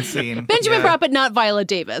his one scene. Benjamin Bratt, but not Viola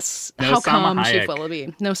Davis. No, How Salma come Hayek. Chief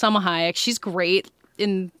Willoughby? No, Salma Hayek. She's great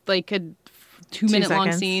in like a 2-minute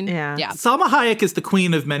long scene. Yeah. Salma Hayek is the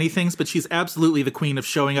queen of many things, but she's absolutely the queen of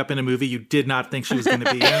showing up in a movie you did not think she was going to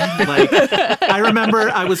be in. Like, I remember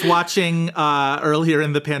I was watching earlier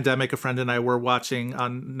in the pandemic, a friend and I were watching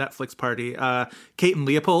on Netflix party, Kate and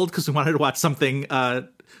Leopold, because we wanted to watch something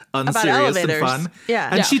unserious and fun.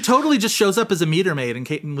 And she totally just shows up as a meter maid in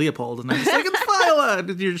Kate and Leopold, and I'm just like, it's Viola!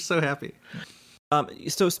 And you're just so happy.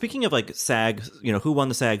 So speaking of like SAG, who won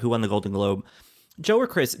the SAG, who won the Golden Globe, Joe or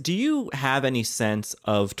Chris, do you have any sense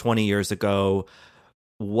of 20 years ago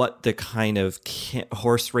what the kind of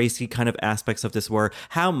horse racy kind of aspects of this were?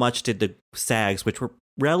 How much did the SAGs, which were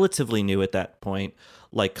relatively new at that point,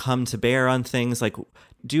 like come to bear on things? Like,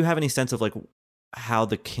 do you have any sense of like how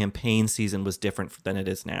the campaign season was different than it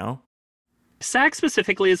is now? SAG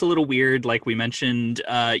specifically is a little weird. Like we mentioned,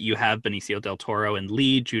 you have Benicio del Toro and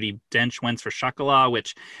Lead. Judi Dench wins for Chocolat,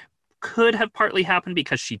 which could have partly happened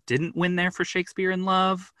because she didn't win there for Shakespeare in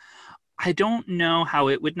Love. I don't know how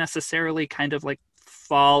it would necessarily kind of like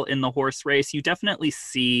fall in the horse race. You definitely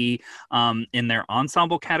see in their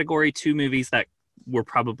ensemble category 2 movies that were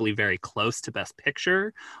probably very close to Best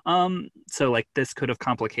Picture. So like this could have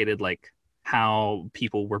complicated like how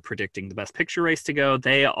people were predicting the Best Picture race to go.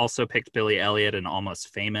 They also picked Billy Elliot and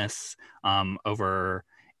Almost Famous over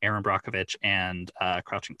Aaron Brockovich and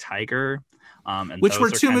Crouching Tiger. Which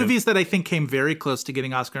were 2 movies that I think came very close to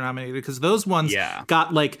getting Oscar nominated, because those ones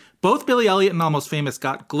got like both Billy Elliot and Almost Famous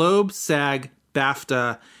got Globe, SAG,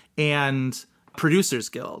 BAFTA, and Producers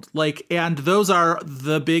Guild. Like, and those are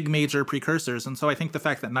the big major precursors. And so I think the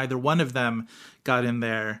fact that neither one of them got in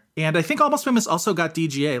there, and I think Almost Famous also got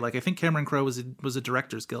DGA. Like, I think Cameron Crowe was a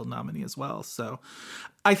Directors Guild nominee as well. So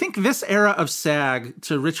I think this era of SAG,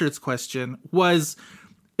 to Richard's question,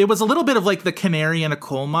 it was a little bit of like the canary in a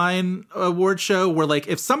coal mine award show, where like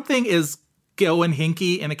if something is going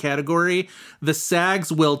hinky in a category, the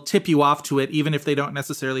SAGs will tip you off to it, even if they don't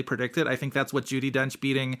necessarily predict it. I think that's what Judi Dench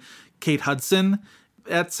beating Kate Hudson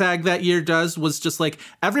at SAG that year was just like,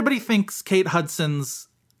 everybody thinks Kate Hudson's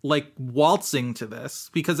like waltzing to this,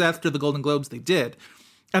 because after the Golden Globes they did.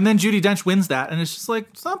 And then Judi Dench wins that, and it's just like,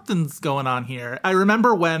 something's going on here. I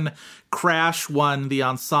remember when Crash won the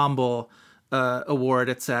Ensemble award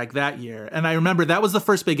at SAG that year, and I remember that was the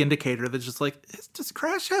first big indicator that just like, does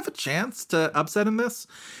Crash have a chance to upset in this?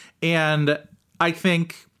 And I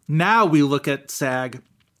think now we look at SAG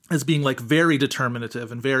as being like very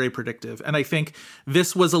determinative and very predictive. And I think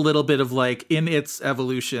this was a little bit of like, in its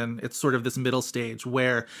evolution, it's sort of this middle stage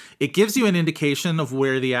where it gives you an indication of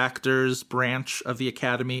where the actors branch of the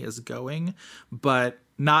Academy is going, but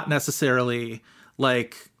not necessarily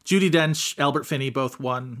like Judi Dench, Albert Finney both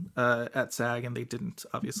won at SAG, and they didn't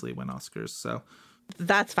obviously win Oscars. So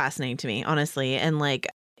that's fascinating to me, honestly. And like,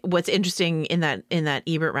 what's interesting in that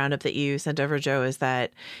Ebert roundup that you sent over, Joe, is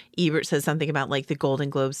that Ebert says something about like the Golden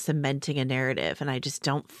Globes cementing a narrative, and I just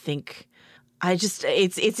don't think.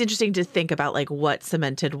 It's interesting to think about like what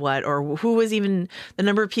cemented what, or who was even the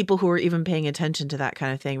number of people who were even paying attention to that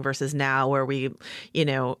kind of thing versus now, where we,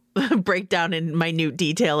 break down in minute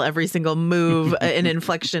detail every single move and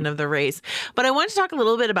inflection of the race. But I want to talk a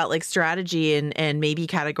little bit about like strategy and maybe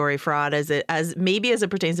category fraud as it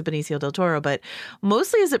pertains to Benicio del Toro, but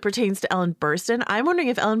mostly as it pertains to Ellen Burstyn. I'm wondering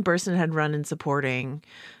if Ellen Burstyn had run in supporting,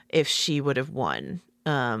 if she would have won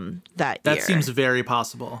that year. That seems very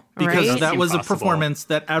possible, because that was a performance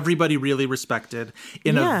that everybody really respected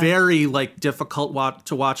in a very like difficult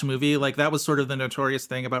to watch movie. Like, that was sort of the notorious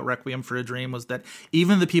thing about Requiem for a Dream, was that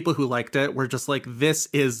even the people who liked it were just like, this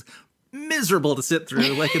is miserable to sit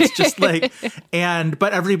through. Like, it's just like,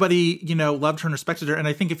 but everybody, loved her and respected her. And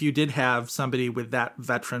I think if you did have somebody with that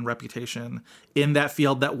veteran reputation in that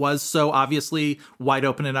field that was so obviously wide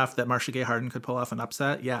open enough that Marcia Gay Harden could pull off an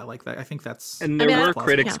upset, like that, I think that's. And there were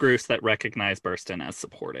critics groups that recognized Burstyn as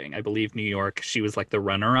supporting. I believe New York, she was like the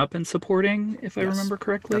runner-up in supporting, if I remember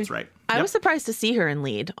correctly. That's right. I was surprised to see her in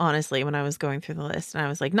lead, honestly, when I was going through the list. And I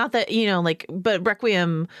was like, not that, but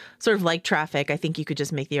Requiem, sort of like Traffic, I think you could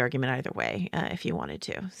just make the argument either way if you wanted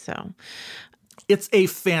to. So it's a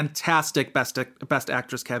fantastic best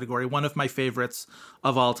actress category. One of my favorites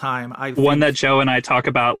of all time. One that Joe and I talk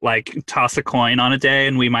about, like, toss a coin on a day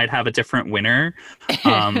and we might have a different winner.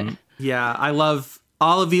 Yeah, I love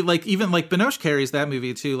all of the, like, even like Binoche carries that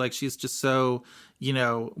movie too. Like, she's just so,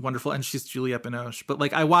 wonderful, and she's Juliette Binoche. But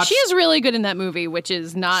like, I watched. She is really good in that movie, which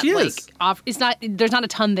is not off. It's not. There's not a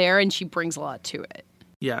ton there, and she brings a lot to it.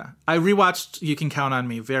 Yeah, I rewatched You Can Count on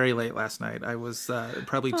Me very late last night. I was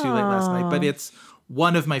probably too late last night, but it's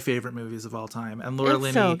one of my favorite movies of all time. And Laura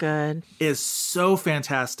Linney is so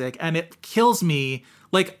fantastic, and it kills me.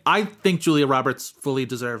 Like, I think Julia Roberts fully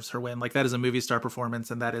deserves her win. Like, that is a movie star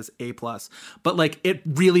performance, and that is A+. But like, it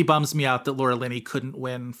really bums me out that Laura Linney couldn't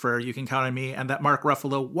win for You Can Count on Me, and that Mark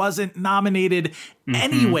Ruffalo wasn't nominated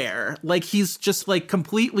anywhere. Like, he's just like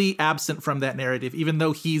completely absent from that narrative, even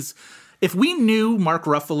though if we knew Mark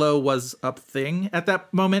Ruffalo was a thing at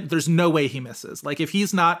that moment, there's no way he misses. Like, if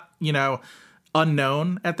he's not,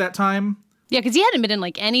 unknown at that time. Yeah, because he hadn't been in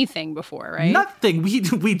like anything before, right? Nothing.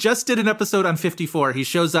 We just did an episode on 54. He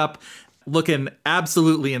shows up looking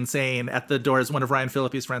absolutely insane at the door as one of Ryan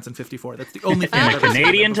Phillippe's friends in 54. That's the only thing I've ever seen.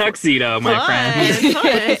 Canadian tuxedo, my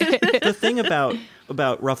friend. The thing about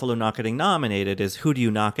Ruffalo not getting nominated is, who do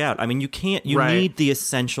you knock out? I mean, you need the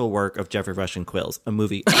essential work of Jeffrey Rush and Quills, a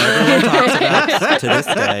movie everyone talks about to this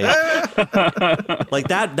day. Like,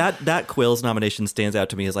 that Quills nomination stands out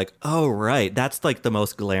to me as like, oh right, that's like the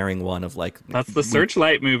most glaring one of like. That's the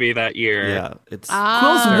Searchlight movie that year. Yeah, it's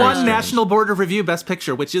Quills won National Board of Review Best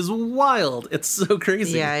Picture, which is wild. It's so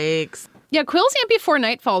crazy. Yikes. Yeah, Quills and Before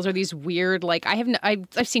Night Falls are these weird, like, I've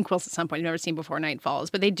seen Quills at some point. I've never seen Before Night Falls,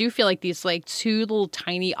 but they do feel like these like two little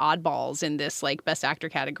tiny oddballs in this like Best Actor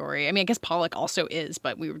category. I mean, I guess Pollock also is,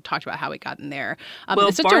 but we talked about how it got in there.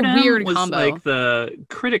 It's such Barnum a weird was combo. Like the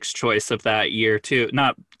Critics' Choice of that year too.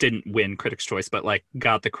 Didn't win Critics' Choice, but like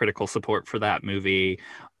got the critical support for that movie.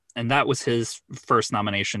 And that was his first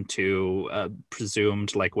nomination to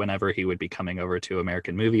presumed, like, whenever he would be coming over to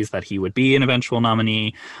American movies, that he would be an eventual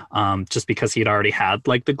nominee, just because he'd already had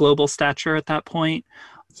like the global stature at that point.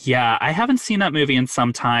 Yeah, I haven't seen that movie in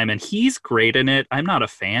some time, and he's great in it. I'm not a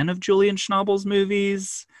fan of Julian Schnabel's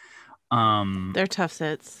movies. They're tough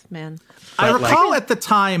sits, man. I recall at the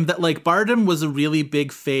time that like Bardem was a really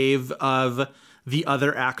big fave of the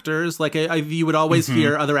other actors. Like you would always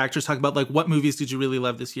hear other actors talk about like, what movies did you really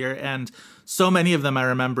love this year? And so many of them I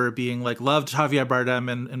remember being like, loved Javier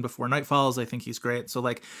Bardem and Before Night Falls. I think he's great. So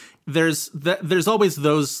like there's always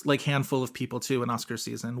those like handful of people too in Oscar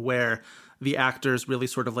season where the actors really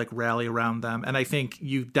sort of like rally around them. And I think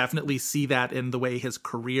you definitely see that in the way his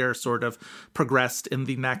career sort of progressed in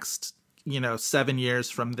the next, 7 years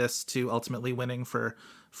from this to ultimately winning for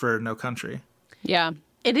No Country. Yeah.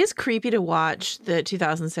 It is creepy to watch the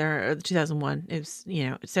 2001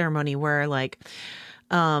 ceremony where like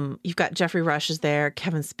you've got Jeffrey Rush is there,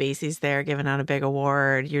 Kevin Spacey's there giving out a big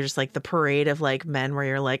award. You're just like the parade of like men where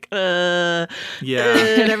you're like, and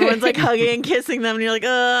everyone's like hugging and kissing them, and you're like,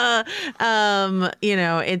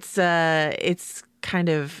 it's kind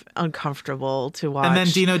of uncomfortable to watch. And then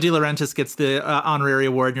Dino De Laurentiis gets the honorary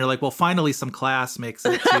award, and you're like, well, finally some class makes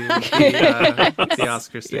it to the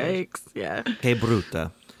Oscar stage. Yikes! Yeah. Que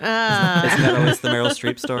bruta. Isn't that always the Meryl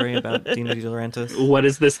Streep story about Dino De Laurentiis? What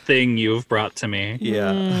is this thing you've brought to me?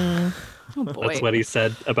 Yeah. Oh, boy. That's what he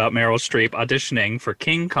said about Meryl Streep auditioning for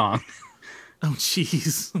King Kong. Oh,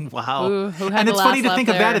 jeez. Wow. Who had and the it's funny to last think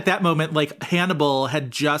laugh of that there? at that moment, like Hannibal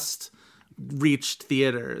had just reached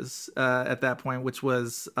theaters at that point, which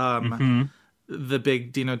was the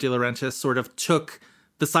big Dino De Laurentiis sort of took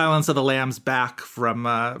The Silence of the Lambs back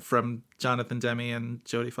from Jonathan Demme and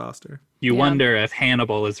Jodie Foster. You wonder if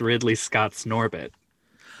Hannibal is Ridley Scott's Norbit.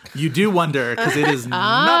 You do wonder, because it is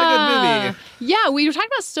not a good movie. Yeah, we were talking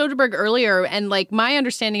about Soderbergh earlier, and like my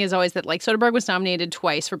understanding is always that like Soderbergh was nominated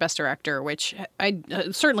twice for Best Director, which I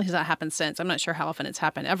certainly has not happened since. I'm not sure how often it's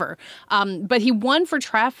happened ever. But he won for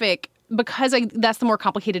Traffic because that's the more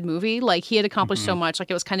complicated movie. Like he had accomplished so much,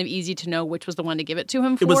 like it was kind of easy to know which was the one to give it to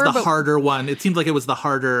him for. It was the harder one. It seemed like it was the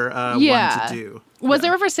harder one to do. Was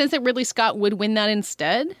there ever a sense that Ridley Scott would win that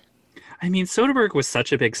instead? I mean, Soderbergh was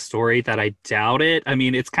such a big story that I doubt it. I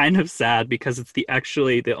mean, it's kind of sad because it's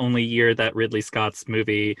actually the only year that Ridley Scott's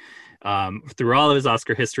movie, through all of his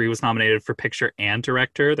Oscar history, was nominated for picture and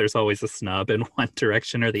director. There's always a snub in one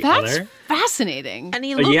direction or the other. That's fascinating. And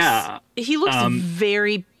he looks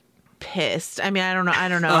very pissed. I mean, I don't know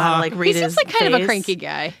how to like read his He seems like kind of a face. cranky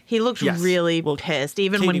guy. He looked really pissed,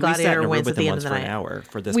 even when Gladiator wins at the end of the night. For an hour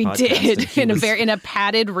for this we podcast, did in a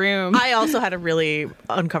padded room. I also had a really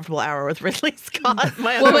uncomfortable hour with Ridley Scott.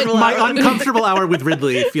 My uncomfortable hour with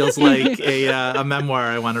Ridley feels like a memoir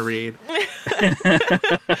I want to read.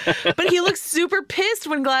 But he looks super pissed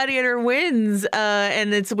when Gladiator wins,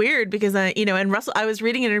 and it's weird because and Russell. I was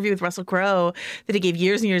reading an interview with Russell Crowe that he gave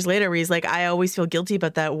years and years later, where he's like, I always feel guilty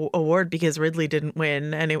about that award because Ridley didn't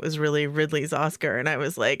win, and it was really Ridley's Oscar. And I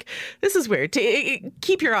was like, this is weird.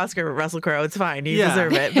 Keep your Oscar, Russell Crowe. It's fine. You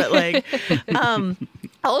deserve it. But like,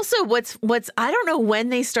 also, what's I don't know when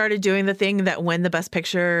they started doing the thing that when the Best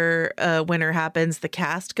Picture winner happens, the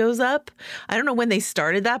cast goes up. I don't know when they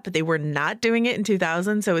started that, but they were not doing it in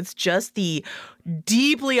 2000. So it's just the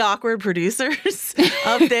deeply awkward producers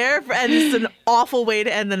up there, and it's an awful way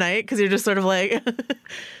to end the night because you're just sort of like.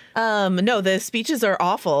 No, the speeches are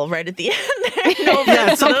awful right at the end.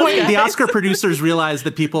 At some point, the Oscar producers realized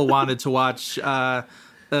that people wanted to watch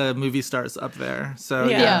movie stars up there. So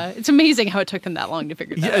yeah, it's amazing how it took them that long to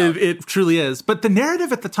figure that out. It truly is. But the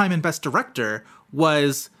narrative at the time in Best Director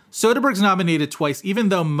was Soderbergh's nominated twice, even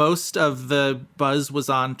though most of the buzz was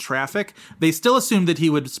on Traffic. They still assumed that he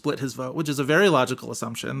would split his vote, which is a very logical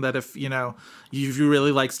assumption, that if you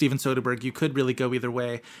really like Steven Soderbergh, you could really go either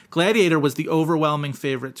way. Gladiator was the overwhelming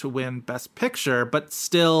favorite to win Best Picture, but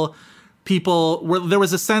still there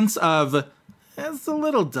was a sense of, it's a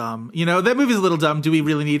little dumb. That movie's a little dumb. Do we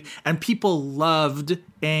really need? And people loved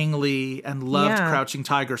Ang Lee and loved Crouching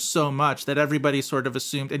Tiger so much that everybody sort of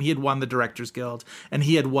assumed, and he had won the Directors Guild and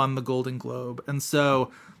he had won the Golden Globe. And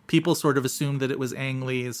so people sort of assumed that it was Ang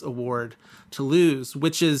Lee's award to lose,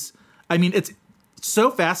 which is, I mean, it's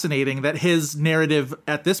so fascinating that his narrative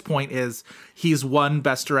at this point is he's won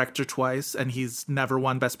Best Director twice and he's never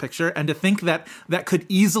won Best Picture. And to think that that could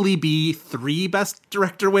easily be 3 Best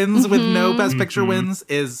Director wins with no Best Picture wins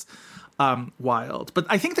is wild. But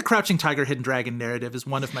I think the Crouching Tiger, Hidden Dragon narrative is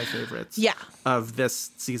one of my favorites of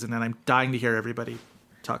this season. And I'm dying to hear everybody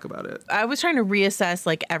talk about it. I was trying to reassess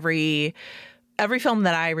like every film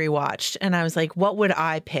that I rewatched, and I was like, what would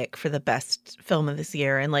I pick for the best film of this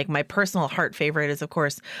year? And like my personal heart favorite is, of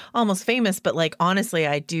course, Almost Famous, but like honestly,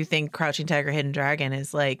 I do think Crouching Tiger, Hidden Dragon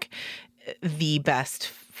is like the best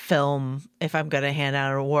film if I'm going to hand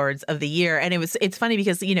out awards of the year. And it's funny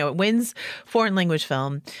because it wins foreign language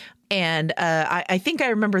film. And I think I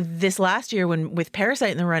remember this last year when with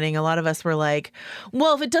Parasite in the running, a lot of us were like,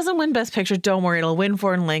 well, if it doesn't win Best Picture, don't worry, it'll win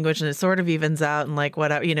foreign language and it sort of evens out and like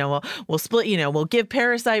whatever, we'll split, we'll give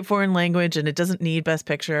Parasite foreign language and it doesn't need Best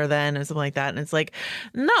Picture then and something like that. And it's like,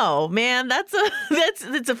 no, man, that's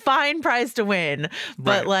a fine prize to win.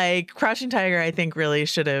 But like Crouching Tiger, I think really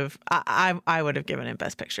should have, I would have given it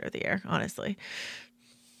Best Picture of the Year, honestly.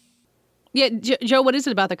 Yeah, Joe, what is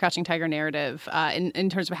it about the Crouching Tiger narrative in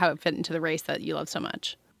terms of how it fit into the race that you love so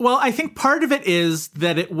much? Well, I think part of it is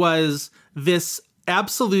that it was this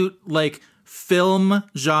absolute like film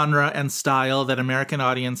genre and style that American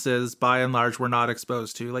audiences by and large were not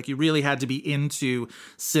exposed to. Like you really had to be into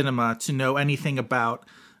cinema to know anything about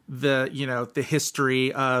the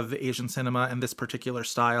history of Asian cinema and this particular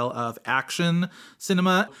style of action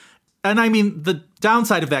cinema. And I mean, the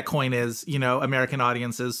downside of that coin is, American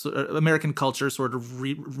audiences, American culture sort of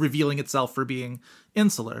revealing itself for being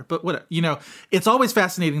insular. But it's always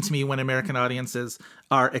fascinating to me when American audiences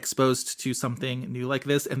are exposed to something new like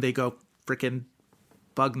this and they go freaking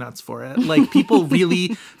bug nuts for it. Like people really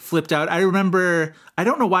flipped out. I remember, I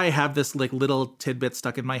don't know why I have this like little tidbit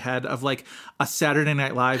stuck in my head of like a Saturday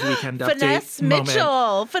Night Live weekend update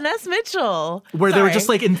moment. Finesse Mitchell. Where they were just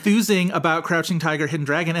like enthusing about Crouching Tiger, Hidden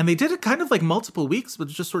Dragon. And they did it kind of like multiple weeks, but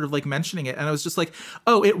just sort of like mentioning it. And I was just like,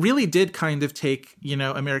 oh, it really did kind of take,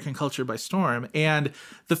 American culture by storm. And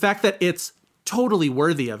the fact that it's totally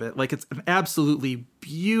worthy of it. Like it's an absolutely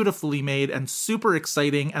beautifully made and super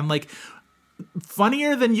exciting and like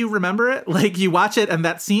funnier than you remember it. Like you watch it and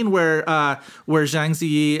that scene where Zhang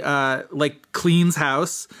Ziyi like cleans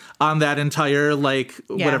house on that entire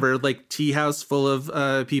whatever like tea house full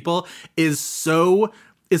of people is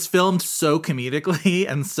filmed so comedically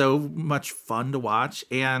and so much fun to watch.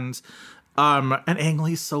 And Ang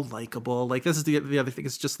Lee's so likable. Like this is the other thing.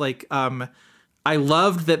 It's just like I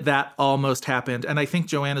loved that almost happened. And I think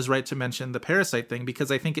Joanne is right to mention the Parasite thing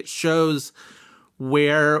because I think it shows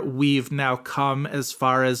where we've now come as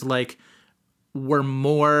far as like we're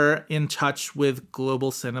more in touch with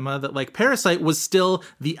global cinema. That like Parasite was still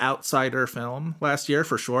the outsider film last year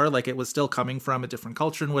for sure. Like it was still coming from a different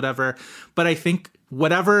culture and whatever. But I think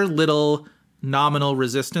whatever little nominal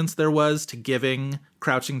resistance there was to giving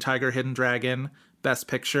Crouching Tiger, Hidden Dragon Best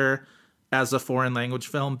Picture as a foreign language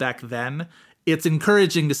film back then, it's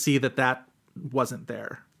encouraging to see that wasn't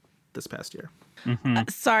there this past year. Mm-hmm.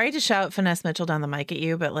 Sorry to shout Finesse Mitchell down the mic at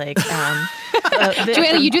you, but like,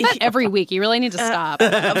 Joanna, you do that every week. You really need to stop.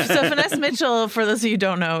 So Finesse Mitchell, for those of you who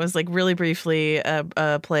don't know, is like really briefly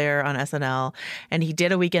a player on SNL, and he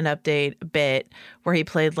did a Weekend Update bit where he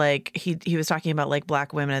played like he was talking about like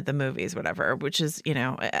black women at the movies, whatever, which is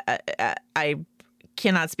I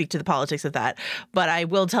cannot speak to the politics of that, but I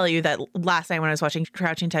will tell you that last night when I was watching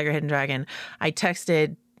Crouching Tiger, Hidden Dragon, I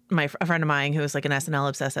texted a friend of mine who was like an SNL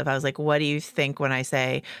obsessive. I was like, what do you think when I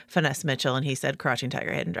say Finesse Mitchell? And he said Crouching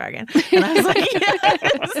Tiger, Hidden Dragon. And I was like,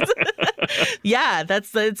 yes. Yeah,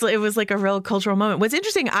 it was like a real cultural moment. What's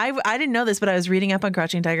interesting, I didn't know this, but I was reading up on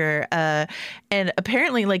Crouching Tiger, and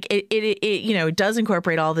apparently like it does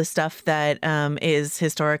incorporate all this stuff that is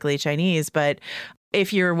historically Chinese, but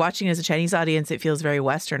if you're watching as a Chinese audience, it feels very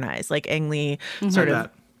westernized. Like Ang Lee sort of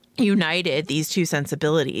united these two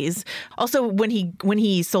sensibilities. Also, when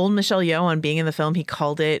he sold Michelle Yeoh on being in the film, he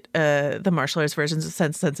called it the martial arts versions of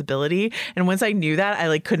Sensibility. And once I knew that, I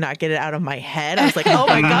like could not get it out of my head. I was like, oh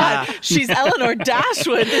my God, she's Eleanor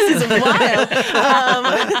Dashwood. This is wild.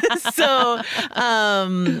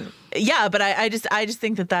 Yeah, but I just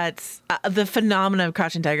think that's the phenomenon of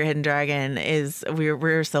Crouching Tiger, Hidden Dragon is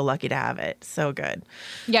we're so lucky to have it. So good.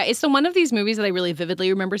 Yeah, it's one of these movies that I really vividly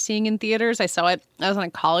remember seeing in theaters. I saw it. I was on a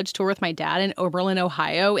college tour with my dad in Oberlin,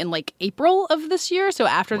 Ohio in like April of this year, so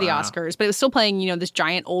after the Oscars. But it was still playing, this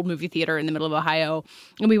giant old movie theater in the middle of Ohio.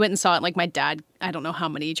 And we went and saw it. Like my dad, I don't know how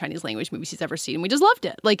many Chinese language movies he's ever seen. And we just loved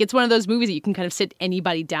it. Like it's one of those movies that you can kind of sit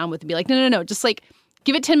anybody down with and be like, no, just like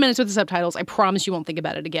give it 10 minutes with the subtitles. I promise you won't think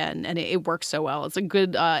about it again. And it works so well. It's a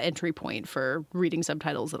good entry point for reading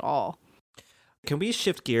subtitles at all. Can we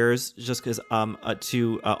shift gears just because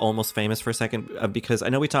to Almost Famous for a second? Because I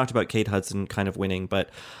know we talked about Kate Hudson kind of winning, but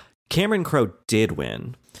Cameron Crowe did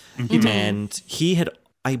win. Mm-hmm. And he had,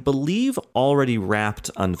 I believe, already wrapped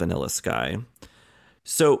on Vanilla Sky.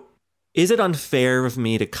 So is it unfair of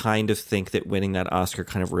me to kind of think that winning that Oscar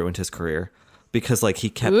kind of ruined his career? Because like he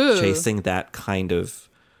kept chasing that kind of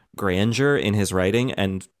grandeur in his writing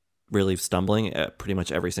and really stumbling at pretty much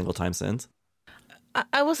every single time since.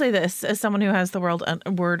 I will say this as someone who has the word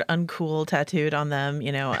uncool tattooed on them,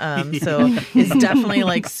 so it's definitely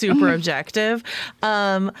like super objective.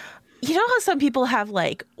 You know how some people have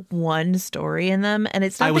like one story in them, and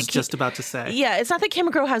it's not. I was just about to say. Yeah, it's not that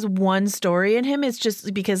Cameron Crowe has one story in him. It's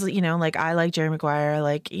just because, you know, like I like Jerry Maguire, I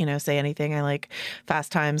like, you know, Say Anything, I like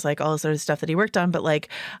Fast Times, like all the sort of stuff that he worked on.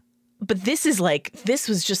 But this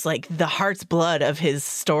was just like the heart's blood of his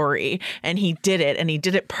story, and he did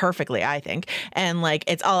it perfectly, I think. And like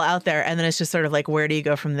it's all out there, and then it's just sort of like, where do you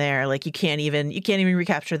go from there? Like you can't even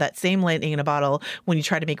recapture that same lightning in a bottle when you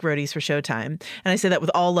try to make roadies for Showtime. And I say that with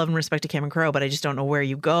all love and respect to Cameron Crowe, but I just don't know where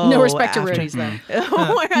you go. No respect to roadies then.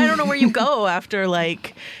 I don't know where you go after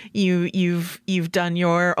like you've done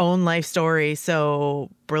your own life story so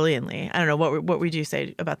brilliantly. I don't know, what would you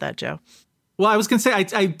say about that, Joe? Well, I was going to say,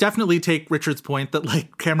 I definitely take Richard's point that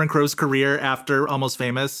like Cameron Crowe's career after Almost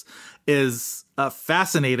Famous is a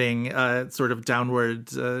fascinating sort of downward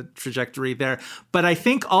trajectory there. But I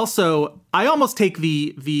think also I almost take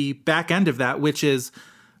the back end of that, which is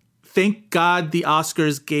thank God the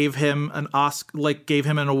Oscars gave him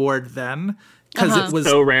an award then, because it was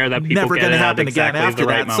so rare that people never going to happen exactly again after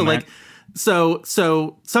right that. Moment. So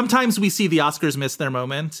sometimes we see the Oscars miss their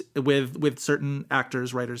moment with certain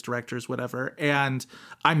actors, writers, directors, whatever. And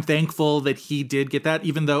I'm thankful that he did get that,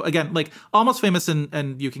 even though, again, like Almost Famous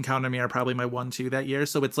and You Can Count on Me are probably my 1-2 that year.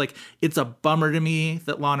 So it's like, it's a bummer to me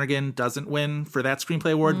that Lonergan doesn't win for that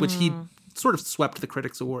screenplay award, which he sort of swept the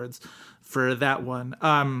Critics Awards for that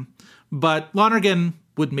one. But Lonergan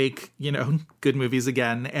would make, you know, good movies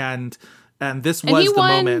again. And this was the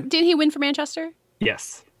moment. Did he win for Manchester?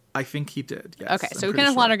 Yes. I think he did, yes. Okay, so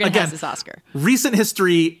Kenneth Lonergan has his Oscar. Recent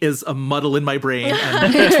history is a muddle in my brain,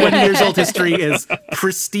 and 20 years old history is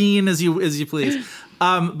pristine as you please.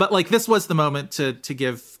 But like this was the moment to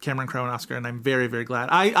give Cameron Crowe an Oscar, and I'm very, very glad.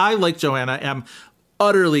 I like Joanna, am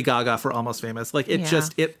utterly gaga for Almost Famous. Like it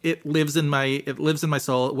just it lives in my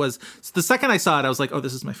soul. It was the second I saw it, I was like, oh,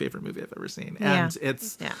 this is my favorite movie I've ever seen, and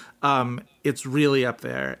it's really up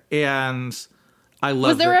there, and I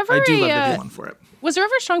love it. I do love that he won for it. Was there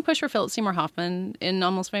ever a strong push for Philip Seymour Hoffman in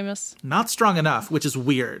Almost Famous? Not strong enough, which is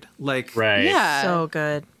weird. Like, right. Yeah. So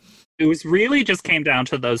good. It was really just came down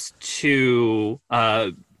to those two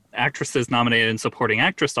actresses nominated in supporting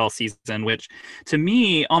actress all season, which to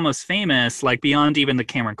me, Almost Famous, like beyond even the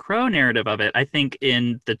Cameron Crowe narrative of it, I think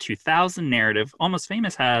in the 2000 narrative, Almost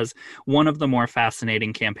Famous has one of the more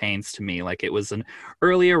fascinating campaigns to me. Like it was an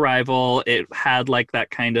early arrival. It had like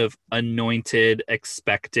that kind of anointed,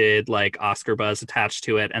 expected like Oscar buzz attached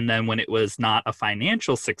to it. And then when it was not a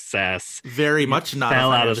financial success, very much not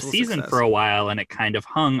fell a out of the season success. For a while, and it kind of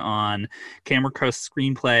hung on Cameron Crowe's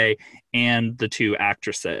screenplay and the two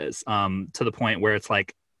actresses, to the point where it's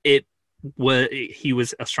like he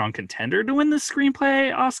was a strong contender to win the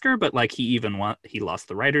screenplay Oscar, but like he lost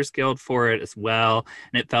the Writers Guild for it as well,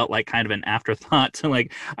 and it felt like kind of an afterthought to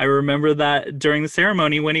like. I remember that during the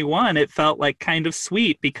ceremony when he won, it felt like kind of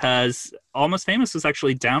sweet because Almost Famous was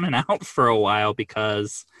actually down and out for a while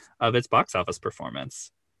because of its box office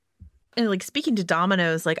performance. And like speaking to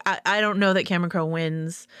dominoes, like I don't know that Cameron Crowe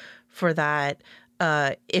wins for that.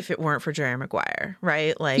 If it weren't for Jerry Maguire,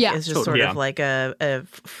 right? Like it's just sort of like a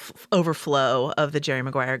overflow of the Jerry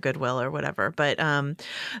Maguire goodwill or whatever. But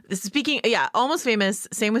speaking, Almost Famous,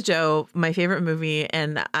 same with Joe, my favorite movie.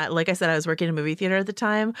 And like I said, I was working in a movie theater at the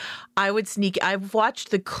time. I've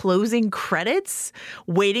watched the closing credits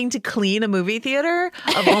waiting to clean a movie theater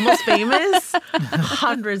of Almost Famous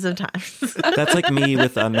hundreds of times. That's like me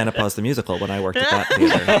with Menopause the Musical when I worked at that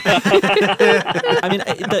theater. I mean,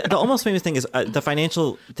 the Almost Famous thing is the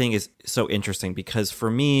financial thing is so interesting because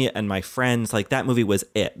for me and my friends, like that movie was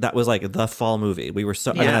it. That was like the fall movie. We were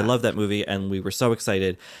so, I mean, I love that movie and we were so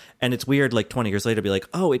excited. And it's weird, like 20 years later, to be like,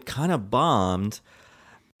 oh, it kind of bombed.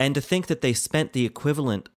 And to think that they spent the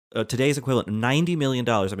equivalent, today's equivalent, $90 million.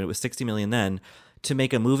 I mean, it was $60 million then, to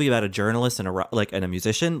make a movie about a journalist and a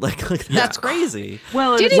musician. Like that's crazy.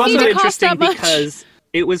 Well, it's also interesting because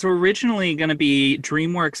it was originally going to be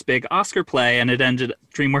DreamWorks' big Oscar play, and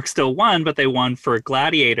DreamWorks still won, but they won for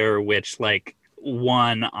Gladiator, which like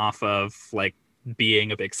won off of like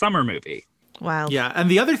being a big summer movie. Wow. Yeah,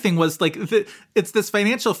 and the other thing was like it's this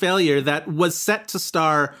financial failure that was set to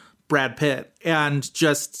star Brad Pitt and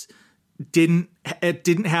just didn't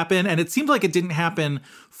happen, and it seemed like it didn't happen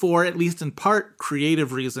for at least in part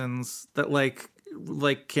creative reasons that like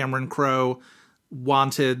Cameron Crowe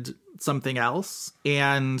wanted something else.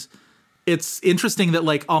 And it's interesting that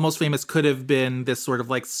like Almost Famous could have been this sort of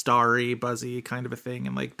like starry, buzzy kind of a thing,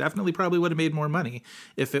 and like definitely probably would have made more money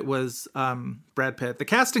if it was Brad Pitt. The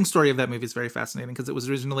casting story of that movie is very fascinating because it was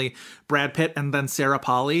originally Brad Pitt and then Sarah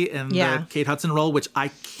Polley in the Kate Hudson role, which I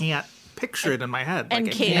can't picture it in my head. And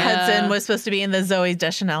like, Kate Hudson was supposed to be in the Zoe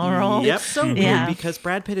Deschanel role. Yep. It's so weird because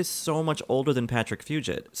Brad Pitt is so much older than Patrick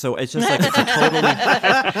Fugit. So it's just like it's a totally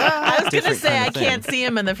I was going to say I can't see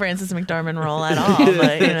him in the Frances McDormand role at all.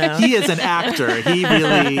 But, you know. He is an actor. He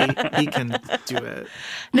can do it.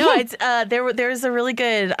 No, it's there's a really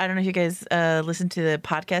good, I don't know if you guys listen to the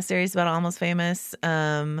podcast series about Almost Famous.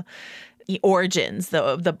 Origins,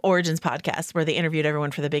 the Origins podcast, where they interviewed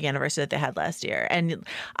everyone for the big anniversary that they had last year. And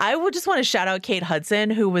I would just want to shout out Kate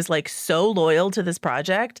Hudson, who was like so loyal to this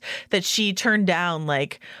project that she turned down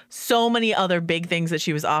like so many other big things that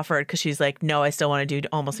she was offered because she's like, no, I still want to do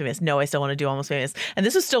Almost Famous. No, I still want to do Almost Famous. And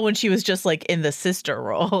this was still when she was just like in the sister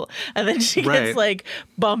role. And then she gets like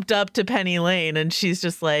bumped up to Penny Lane, and she's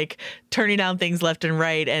just like turning down things left and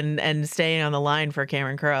right and staying on the line for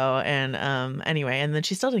Cameron Crowe. And anyway, and then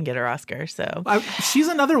she still didn't get her Oscar. So she's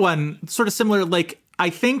another one sort of similar. Like,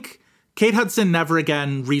 I think Kate Hudson never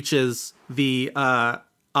again reaches the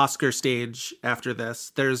Oscar stage after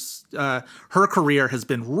this. There's her career has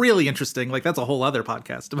been really interesting. Like, that's a whole other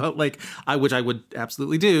podcast about which I would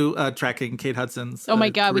absolutely do, tracking Kate Hudson's. Oh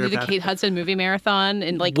my God, we did a Kate Hudson movie marathon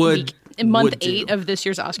in month 8 of this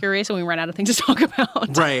year's Oscar race, and we ran out of things to talk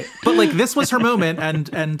about. Right. But like, this was her moment,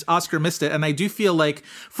 and Oscar missed it. And I do feel like,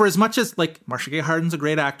 for as much as like Marcia Gay Harden's a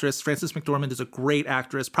great actress, Frances McDormand is a great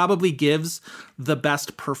actress, probably gives the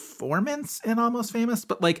best performance in Almost Famous,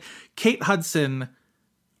 but like Kate Hudson,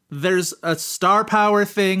 there's a star power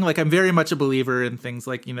thing. Like, I'm very much a believer in things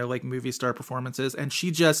like, you know, like movie star performances. And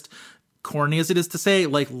she just, corny as it is to say,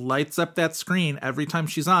 like lights up that screen every time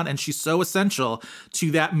she's on. And she's so essential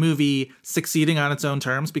to that movie succeeding on its own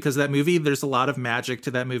terms, because that movie, there's a lot of magic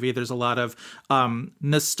to that movie. There's a lot of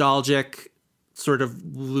nostalgic sort of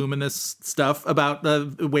luminous stuff about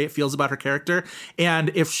the way it feels about her character.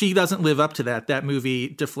 And if she doesn't live up to that, that movie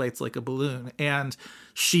deflates like a balloon. And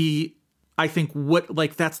she, I think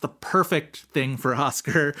that's the perfect thing for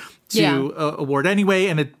Oscar to award anyway.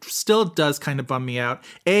 And it still does kind of bum me out.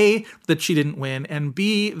 A, that she didn't win, and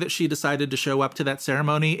B, that she decided to show up to that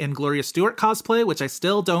ceremony in Gloria Stewart cosplay, which I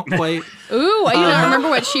still don't quite. Ooh, I don't remember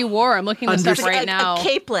what she wore. I'm looking this up right now. A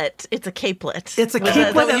capelet. It's a capelet. It's a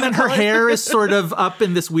capelet, and then her hair is sort of up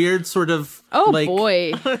in this weird sort of. Oh,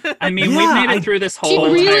 boy. I mean, we've made it through this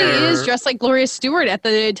whole. She really is dressed like Gloria Stewart at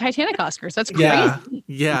the Titanic Oscars. That's crazy.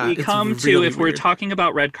 Yeah. We come to, if we're talking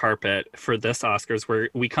about red carpet for this Oscars, where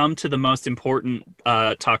we come to the most important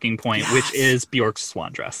talking point, which is Bjork's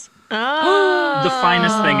swan dress. Oh. The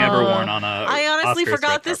finest thing ever worn on a I honestly Oscars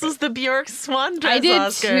forgot this was the Bjork swan dress. I did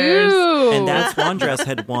Oscars. too. And that swan dress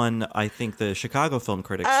had won, I think, the Chicago Film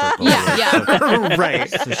Critics Circle. Yeah. Right.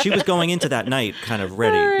 So she was going into that night kind of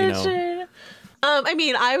ready, you know. I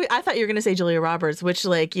mean, I thought you were going to say Julia Roberts, which,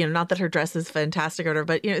 like, you know, not that her dress is fantastic or whatever,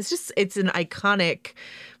 but, you know, it's an iconic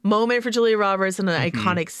moment for Julia Roberts and an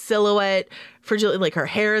iconic silhouette for Julia. Like, her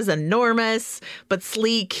hair is enormous but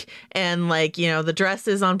sleek, and, like, you know, the dress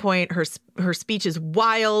is on point. Her speech is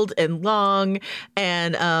wild and long,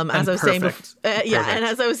 and as I was saying, and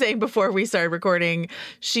as I was saying before we started recording,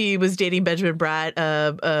 she was dating Benjamin Bratt,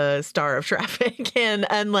 a star of Traffic,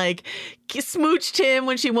 and like smooched him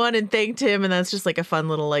when she won and thanked him, and that's just like a fun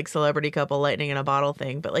little like celebrity couple lightning in a bottle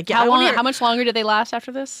thing. But like, yeah, how much longer did they last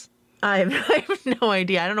after this? I have no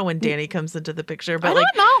idea. I don't know when Danny comes into the picture, but like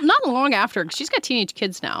not long after, because she's got teenage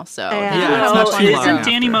kids now. So isn't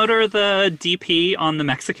Danny Motor the DP on The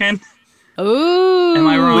Mexican? Ooh, am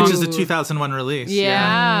I wrong? Which is a 2001 release.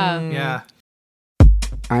 Yeah.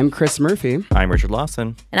 I'm Chris Murphy. I'm Richard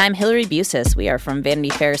Lawson. And I'm Hillary Busis. We are from Vanity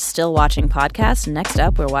Fair's Still Watching podcast. Next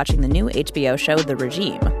up, we're watching the new HBO show, The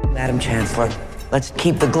Regime. Madam Chancellor, let's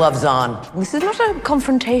keep the gloves on. This is not a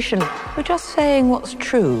confrontation. We're just saying what's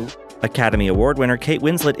true. Academy Award winner Kate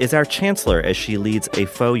Winslet is our chancellor as she leads a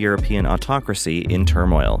faux European autocracy in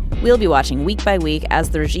turmoil. We'll be watching week by week as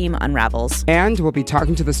the regime unravels. And we'll be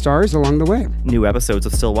talking to the stars along the way. New episodes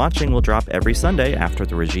of Still Watching will drop every Sunday after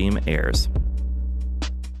The Regime airs.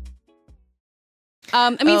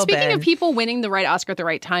 Speaking of people winning the right Oscar at the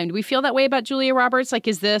right time, do we feel that way about Julia Roberts? Like,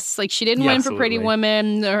 is this, like, she didn't win for Pretty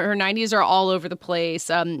Woman. Her 90s are all over the place.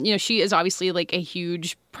 She is obviously, like, a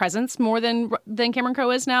huge presence more than Cameron Crowe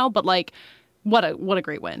is now. But, like, what a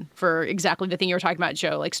great win for exactly the thing you were talking about,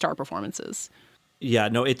 Joe, like star performances. Yeah,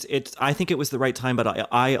 no, it's. I think it was the right time, but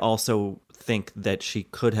I also think that she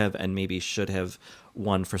could have and maybe should have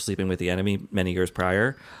won for Sleeping with the Enemy many years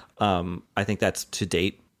prior. I think that's, to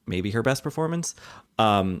date, maybe her best performance.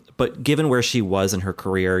 But given where she was in her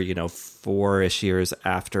career, 4-ish years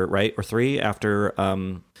after, right? Or 3 after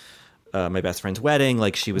My Best Friend's Wedding.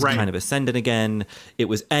 Like, she was kind of ascendant again. It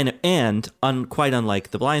was quite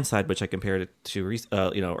unlike The Blind Side, which I compared it to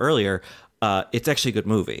earlier. It's actually a good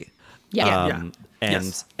movie. And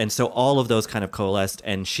so all of those kind of coalesced,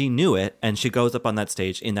 and she knew it, and she goes up on that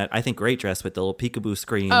stage in that, I think, great dress with the little peekaboo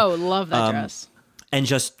screen. Oh, love that dress. And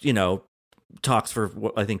just, talks for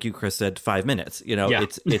what I think you, Chris, said 5 minutes.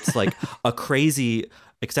 It's like a crazy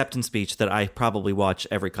acceptance speech that I probably watch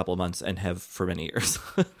every couple of months and have for many years.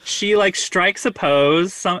 She strikes a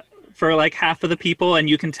pose for half of the people, and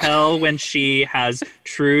you can tell when she has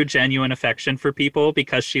true, genuine affection for people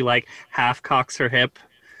because she half cocks her hip.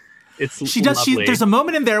 She does. There's a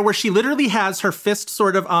moment in there where she literally has her fist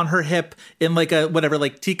sort of on her hip in a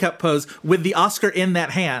teacup pose with the Oscar in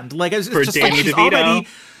that hand. It's for just Danny DeVito.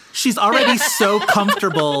 She's already so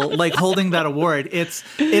comfortable holding that award. It's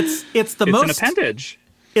the most an appendage.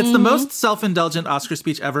 It's the most self-indulgent Oscar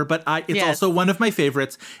speech ever, but it's also one of my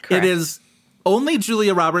favorites. Correct. It is only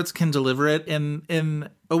Julia Roberts can deliver it in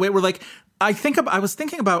a way where I was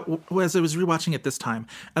thinking about as I was rewatching it this time,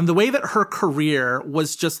 and the way that her career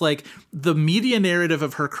was just the media narrative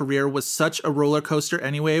of her career was such a roller coaster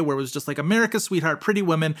anyway, where it was just America's sweetheart, Pretty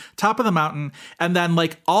Woman, top of the mountain, and then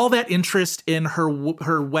all that interest in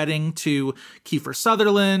her wedding to Kiefer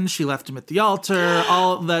Sutherland, she left him at the altar,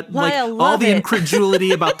 all that all the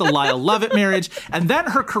incredulity about the Lyle Lovett marriage, and then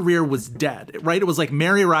her career was dead. Right? It was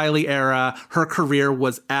Mary Riley era. Her career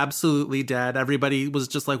was absolutely dead. Everybody was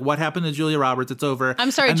just what happened to Julia Roberts? It's over. I'm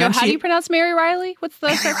sorry, Joe. How do you pronounce Mary Riley? What's the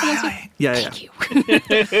correct pronunciation? Thank you.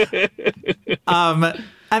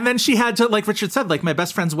 And then she had to, Richard said, My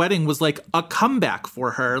Best Friend's Wedding was a comeback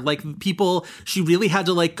for her. She really had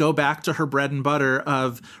to go back to her bread and butter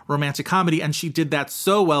of romantic comedy, and she did that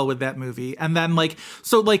so well with that movie. And then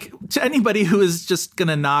to anybody who is just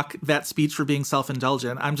gonna knock that speech for being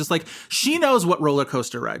self-indulgent, I'm just she knows what roller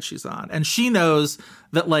coaster ride she's on, and she knows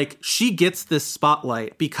that she gets this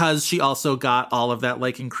spotlight because she also got all of that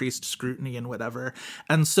increased scrutiny and whatever.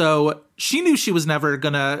 And so she knew she was never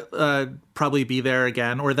gonna probably be there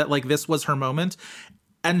again, or that this was her moment.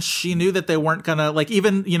 And she knew that they weren't gonna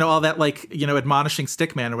even, all that admonishing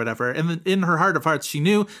stickman or whatever. And in her heart of hearts, she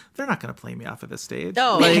knew they're not gonna play me off of this stage.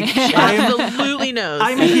 Oh, she absolutely knows.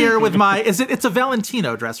 I'm here with my, it's a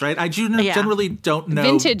Valentino dress, right? I generally don't know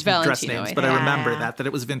vintage dress Valentino, names, but I remember that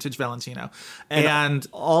it was vintage Valentino. And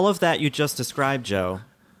all of that you just described, Joe,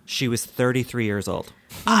 she was 33 years old.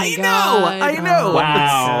 I know.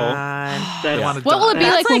 Wow. What will it be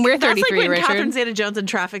when we're 33, when Richard? Catherine Zeta-Jones in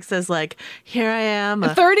Traffic says, here I am, a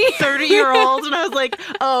 30-year-old. And I was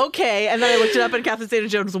oh, okay. And then I looked it up and Catherine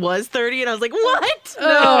Zeta-Jones was 30. And I was what?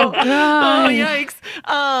 Oh, God. Oh, yikes.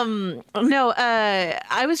 I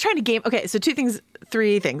was trying to game. Okay, so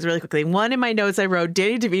three things really quickly. One, in my notes, I wrote,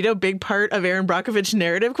 Danny DeVito, big part of Aaron Brockovich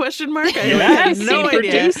narrative, ? I had no idea.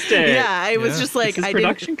 Produced it. Yeah, I was just it's his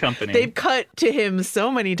production company. They've cut to him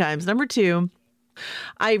so many times. Number two,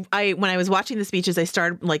 I when I was watching the speeches, I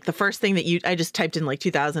started the first thing that I just typed in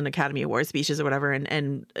 2000 Academy Award speeches or whatever,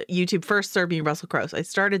 and YouTube first served me Russell Crowe. So I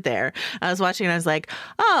started there. I was watching and I was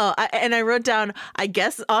and I wrote down, I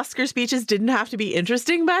guess Oscar speeches didn't have to be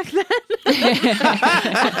interesting back then.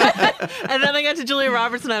 And then I got to Julia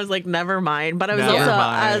Roberts and I was never mind. But I was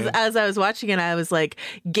as I was watching it, I was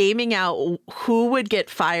gaming out who would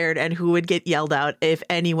get fired and who would get yelled out if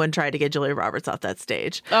anyone tried to get Julia Roberts off that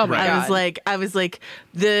stage. Oh my God. I was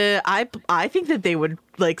I think that they would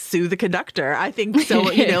sue the conductor. I think so.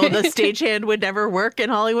 The stagehand would never work in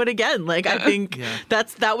Hollywood again. I think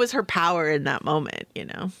that was her power in that moment.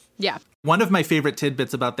 Yeah. One of my favorite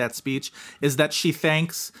tidbits about that speech is that she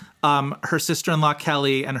thanks her sister-in-law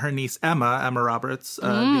Kelly and her niece Emma Roberts,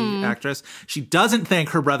 the actress. She doesn't thank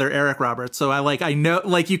her brother Eric Roberts. So I know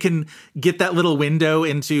you can get that little window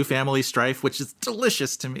into family strife, which is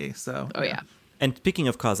delicious to me. So yeah. And speaking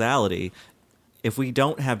of causality, if we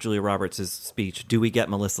don't have Julia Roberts' speech, do we get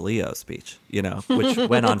Melissa Leo's speech? Which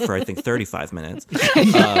went on for, I think, 35 minutes.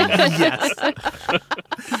 Yes.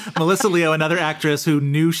 Melissa Leo, another actress who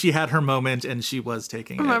knew she had her moment and she was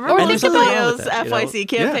taking it. Remember Melissa Leo's FYC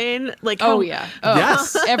campaign? Yeah. Oh,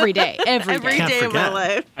 yes. Every day. Every day of my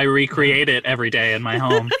life. I recreate it every day in my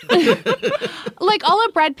home. All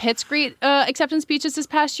of Brad Pitt's great acceptance speeches this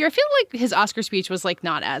past year, I feel his Oscar speech was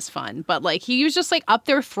not as fun, but he was just up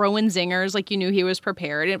there throwing zingers, you knew he was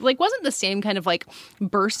prepared. It wasn't the same kind of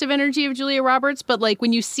burst of energy of Julia Roberts, but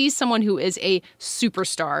when you see someone who is a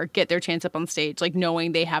superstar get their chance up on stage,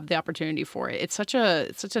 knowing they have the opportunity for it, it's such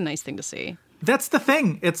a nice thing to see. That's the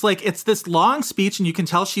thing. It's it's this long speech and you can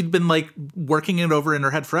tell she'd been working it over in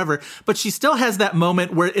her head forever, but she still has that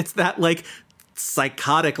moment where it's that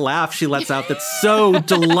psychotic laugh she lets out that's so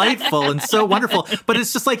delightful and so wonderful. But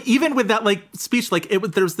it's just like, even with that like speech, like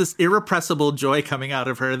there's this irrepressible joy coming out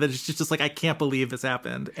of her that it's just like, I can't believe this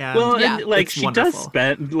happened. And and, like she wonderful. does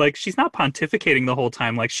spend, like, she's not pontificating the whole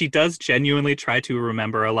time. Like, she does genuinely try to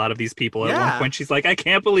remember a lot of these people. At one point she's like, I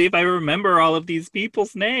can't believe I remember all of these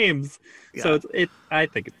people's names. So I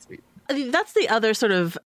think it's sweet. I mean, that's the other sort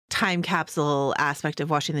of time capsule aspect of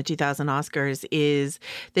watching the 2000 Oscars is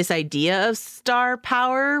this idea of star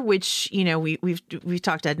power, which, you know, we've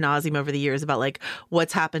talked ad nauseum over the years about like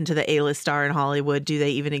what's happened to the A-list star in Hollywood. Do they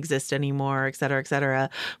even exist anymore? Et cetera, et cetera.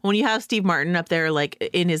 When you have Steve Martin up there, like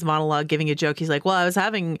in his monologue giving a joke, he's like, well, I was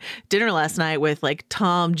having dinner last night with like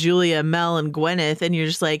Tom, Julia, Mel, and Gwyneth. And you're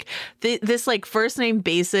just like, this like first name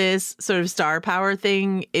basis sort of star power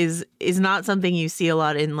thing is not something you see a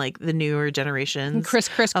lot in like the newer generations. Chris,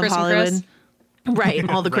 of Hollywood. Right,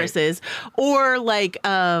 all the Chris's. Or like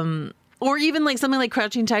or even like something like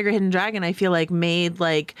Crouching Tiger, Hidden Dragon, I feel like made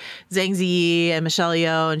like Zhang Ziyi and Michelle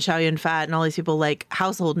Yeoh and Chow Yun-fat and all these people like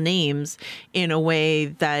household names in a way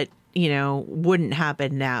that, you know, wouldn't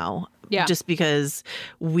happen now. Yeah. Just because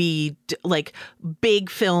we like big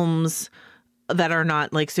films that are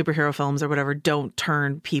not like superhero films or whatever don't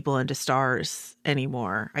turn people into stars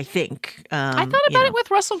anymore, I think. I thought about it with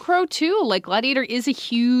Russell Crowe too. Like Gladiator is a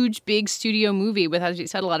huge, big studio movie with, as you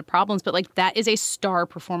said, a lot of problems, but like that is a star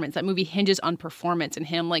performance. That movie hinges on performance and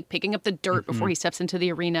him like picking up the dirt before he steps into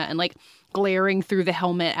the arena and like glaring through the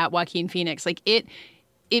helmet at Joaquin Phoenix. Like it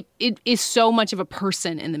is so much of a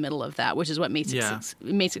person in the middle of that, which is what makes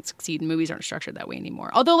it succeed. And movies aren't structured that way anymore.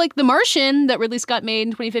 Although, like The Martian that Ridley Scott made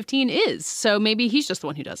in 2015 is. So maybe he's just the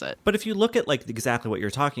one who does it. But if you look at like exactly what you're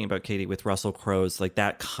talking about, Katie, with Russell Crowe's like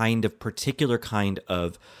that kind of particular kind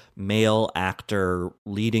of male actor,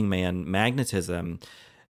 leading man magnetism,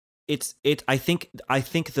 I think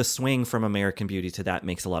the swing from American Beauty to that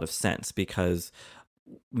makes a lot of sense, because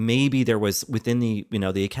maybe there was within the, you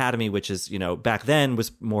know, the Academy, which is, you know, back then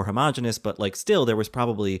was more homogenous, but like still there was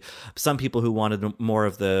probably some people who wanted more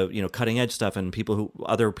of the, you know, cutting edge stuff, and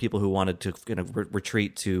other people who wanted to, you know,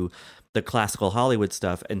 retreat to the classical Hollywood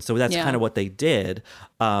stuff. And so that's kind of what they did.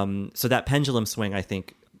 So that pendulum swing, I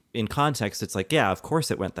think in context, it's like, yeah, of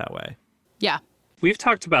course it went that way. Yeah. We've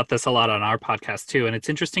talked about this a lot on our podcast too, and it's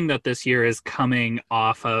interesting that this year is coming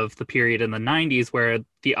off of the period in the 90s where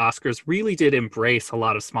the Oscars really did embrace a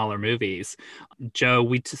lot of smaller movies. Joe,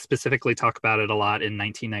 we specifically talk about it a lot in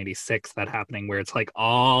 1996, that happening where it's like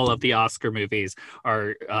all of the Oscar movies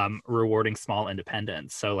are rewarding small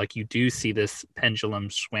independents. So like you do see this pendulum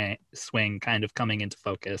swing kind of coming into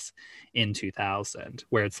focus in 2000,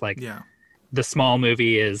 where it's like, the small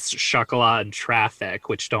movie is Chocolat and Traffic,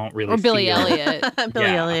 which don't really Billy Elliot. Billy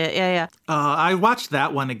Elliot, yeah. I watched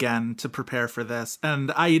that one again to prepare for this,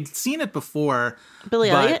 and I had seen it before. Billy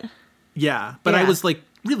Elliot? Yeah, but I was like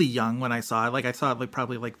really young when I saw it. Like I saw it like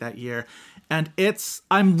probably like that year. And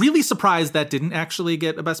I'm really surprised that didn't actually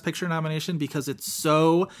get a Best Picture nomination, because it's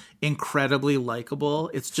so incredibly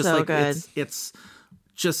likable. It's just so like good. It's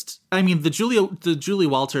just, I mean, the Julie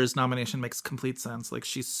Walters nomination makes complete sense. Like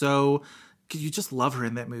she's so, you just love her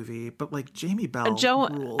in that movie. But like Jamie Bell Joe,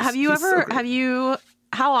 rules. have you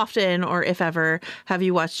how often, or if ever, have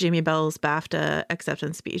you watched Jamie Bell's BAFTA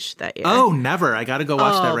acceptance speech that year? Oh, never. I got to go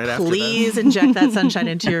watch that right after this. Please inject that sunshine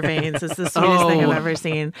into your veins. It's the sweetest thing I've ever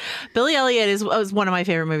seen. Billy Elliot was one of my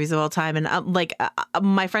favorite movies of all time. And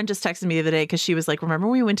my friend just texted me the other day because she was like, remember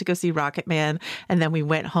when we went to go see Rocket Man and then we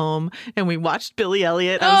went home and we watched Billy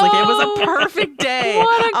Elliot? I was like, it was a perfect day.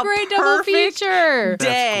 What a great double feature.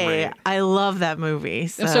 Day. I love that movie.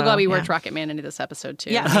 I'm so glad we worked Rocket Man into this episode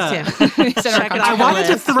too. Yeah, me too. Check it out. I wanted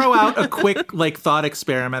to throw out a quick like thought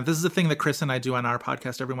experiment. This is a thing that Chris and I do on our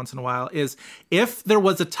podcast every once in a while, is if there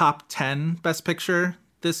was a top 10 Best Picture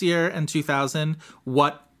this year in 2000,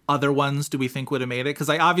 what other ones do we think would have made it? Because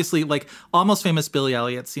I obviously, like, Almost Famous, Billy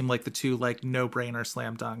Elliot seemed like the two like no-brainer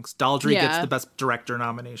slam dunks. Daldry gets the Best Director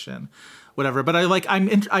nomination, whatever. But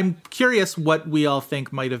I'm curious what we all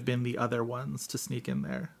think might have been the other ones to sneak in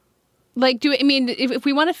there. Like, if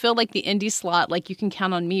we want to fill like the indie slot, like You Can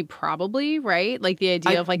Count on Me, probably, right? Like the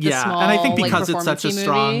idea of like the small, and I think because like, it's such a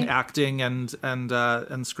strong movie. Acting and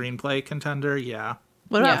screenplay contender,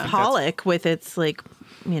 What about Pollock with its like,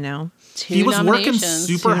 you know, he was working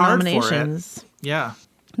super hard for it. Yeah,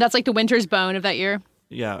 that's like the winter's bone of that year.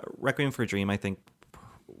 Yeah, Requiem for a Dream, I think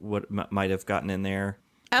might have gotten in there.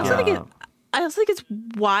 I also think I also think it's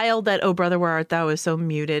wild that Oh Brother, Where Art Thou was so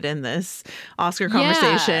muted in this Oscar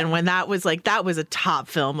conversation when that was a top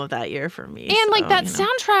film of that year for me. And like that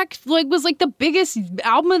soundtrack was like the biggest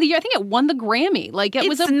album of the year. I think it won the Grammy. Like it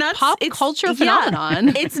was a pop culture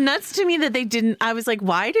phenomenon. It's nuts to me that they didn't. I was like,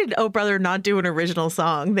 why did Oh Brother not do an original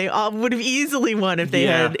song? They all would have easily won if they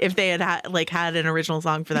had had an original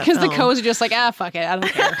song for that. Because film. the Coes are just like, fuck it, I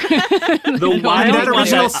don't care.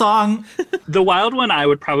 The wild one I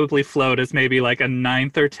would probably float as maybe like a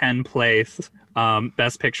 9th or 10th place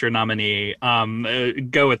Best Picture nominee.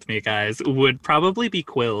 Go with me, guys. Would probably be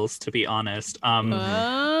Quills, to be honest.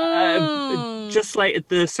 Just like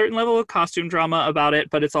the certain level of costume drama about it,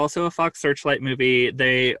 but it's also a Fox Searchlight movie.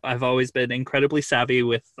 I've always been incredibly savvy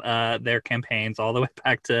with their campaigns, all the way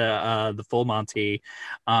back to the Full Monty.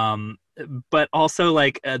 But also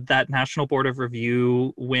like that National Board of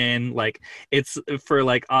Review win, like it's for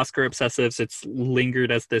like Oscar obsessives, it's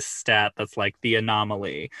lingered as this stat that's like the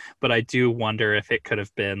anomaly. But I do wonder if it could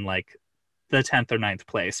have been like the 10th or 9th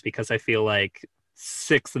place, because I feel like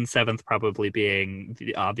 6th and 7th probably being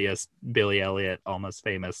the obvious Billy Elliot Almost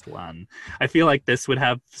Famous one. I feel like this would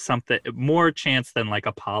have something more chance than like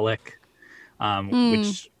a Pollock,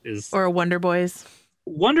 which is, or a Wonder Boys.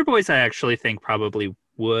 Wonder Boys I actually think probably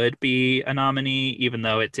would be a nominee, even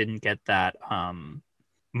though it didn't get that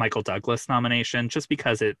Michael Douglas nomination, just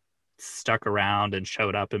because it stuck around and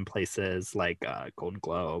showed up in places like Golden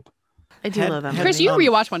Globe. I do love that. Chris, you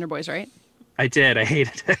rewatched Wonder Boys, right? I did. I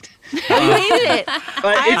hated it. You hated it.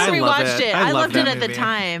 I rewatched it. I loved it at movie. the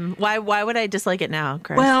time. Why would I dislike it now,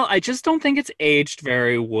 Chris? Well, I just don't think it's aged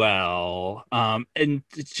very well. And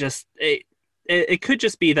it could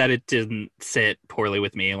just be that it didn't sit poorly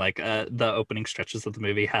with me. Like the opening stretches of the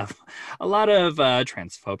movie have a lot of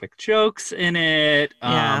transphobic jokes in it.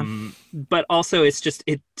 But also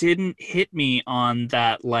it didn't hit me on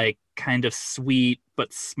that like kind of sweet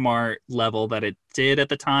but smart level that it did at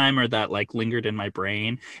the time, or that like lingered in my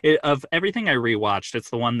brain. Of everything I rewatched, it's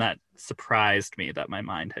the one that surprised me that my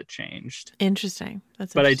mind had changed. Interesting.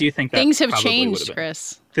 But I do think that things have changed,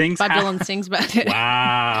 Chris. Bob Dylan sings about it.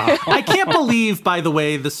 Wow. I can't believe, by the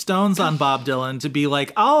way, the Stones on Bob Dylan to be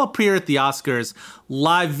like, I'll appear at the Oscars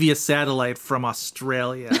live via satellite from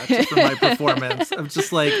Australia for my performance. I'm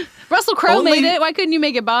just like, Russell Crowe made it. Why couldn't you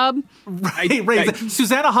make it, Bob? Right.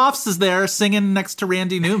 Susanna Hoffs is there singing next to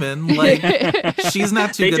Randy Newman. Like, she's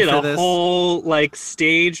not too good for this. They did a whole like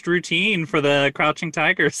staged routine for the Crouching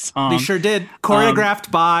Tiger song. They sure did. Choreographed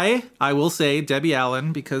by, I will say, Debbie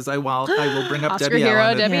Allen, because I will bring up Oscar Debbie hero,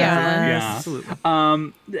 Allen. Debbie Allen. Yeah.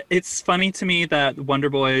 Absolutely. It's funny to me that Wonder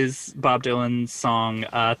Boys, Bob Dylan's song,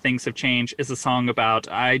 Things Have Changed, is a song about,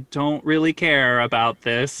 I don't really care about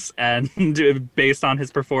this. And based on his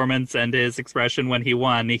performance and his expression when he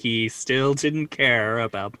won, he still didn't care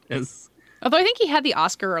about this. Although I think he had the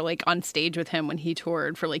Oscar like on stage with him when he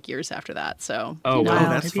toured for like years after that. So wow,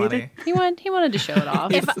 that's funny. He wanted to show it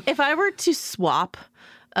off. If I were to swap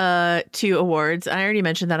two awards, I already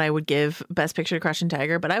mentioned that I would give Best Picture to Crouching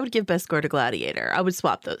Tiger, but I would give Best Score to Gladiator. I would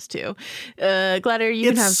swap those two. Gladiator, you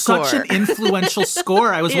can have score. It's such an influential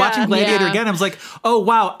score. I was watching Gladiator again. I was like, oh,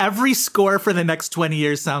 wow, every score for the next 20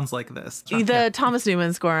 years sounds like this. The Thomas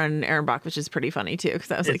Newman score on Aaron Brockovich is pretty funny, too,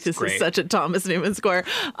 because I was like, this is such a Thomas Newman score.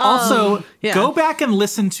 Also, go back and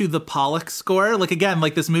listen to the Pollock score. Like, again,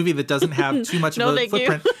 like this movie that doesn't have too much of a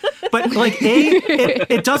footprint. But like,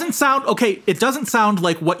 it doesn't sound, it doesn't sound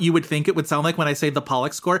like what you would think it would sound like when I say the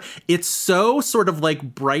Pollock score. It's so sort of like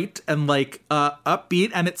bright and like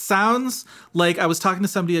upbeat, and it sounds like, I was talking to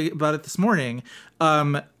somebody about it this morning,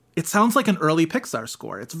 it sounds like an early Pixar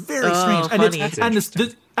score. It's very strange.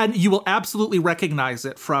 And you will absolutely recognize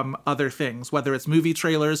it from other things, whether it's movie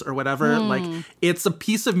trailers or whatever. Like, it's a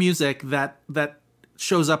piece of music that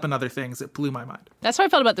shows up in other things. It blew my mind. That's how I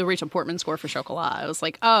felt about the Rachel Portman score for Chocolat. I was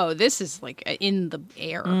like, oh, this is like in the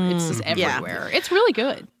air. It's just everywhere. Yeah. It's really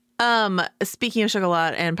good. Speaking of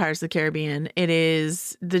Chocolat and Pirates of the Caribbean, it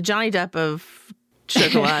is the Johnny Depp of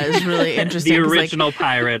Chocolat is really interesting. The original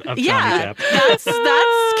pirate of Johnny Depp. That's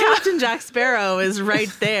Captain Jack Sparrow is right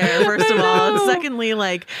there, first of all. And secondly,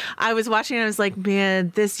 like, I was watching and I was like,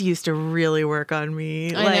 man, this used to really work on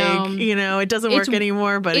me. It doesn't work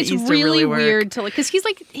anymore, but it used to really work. It's really weird to, like, because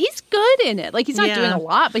he's good in it. Like, he's not doing a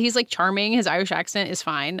lot, but he's like charming. His Irish accent is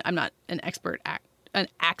fine. I'm not an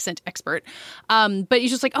accent expert. But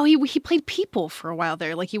he's just like, oh, he played people for a while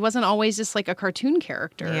there. Like, he wasn't always just like a cartoon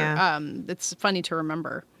character. Yeah. It's funny to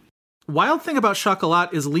remember. Wild thing about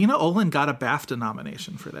Chocolat is Lena Olin got a BAFTA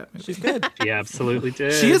nomination for that movie. She's good. She absolutely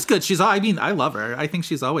did. She is good. I love her. I think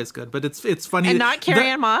she's always good, but it's funny. And not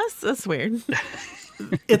Carrie-Anne Moss? That's weird.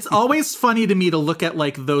 it's always funny to me to look at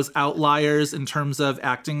like those outliers in terms of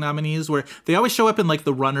acting nominees, where they always show up in like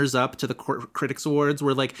the runners up to the Critics Awards,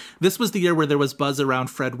 where like this was the year where there was buzz around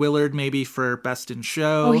Fred Willard maybe for Best in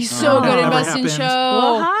Show. Oh, he's so good at Best in Show.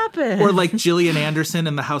 What happened? Or like Gillian Anderson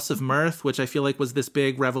in The House of Mirth, which I feel like was this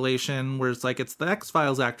big revelation where it's like it's the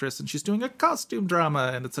X-Files actress and she's doing a costume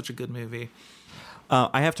drama and it's such a good movie.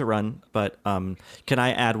 I have to run, but can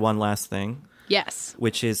I add one last thing? Yes.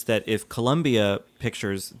 Which is that if Columbia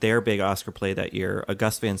Pictures, their big Oscar play that year, a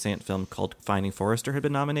Gus Van Sant film called Finding Forrester had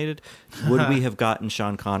been nominated, would we have gotten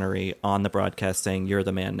Sean Connery on the broadcast saying, "You're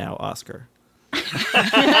the man now, Oscar"?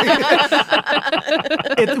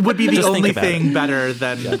 It would be the only thing better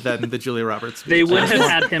than the Julia Roberts speech. They would have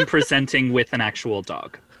had him presenting with an actual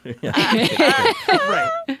dog. Right.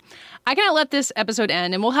 I cannot let this episode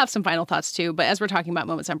end, and we'll have some final thoughts too. But as we're talking about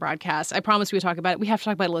moments on broadcast, I promise we would talk about it. We have to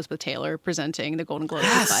talk about Elizabeth Taylor presenting the Golden Globes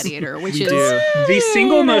with Gladiator, which is the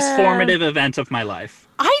single most formative event of my life.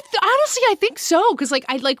 Honestly, I think so, because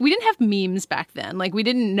we didn't have memes back then. Like, we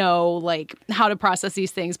didn't know how to process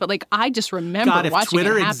these things. But I just remember God, if watching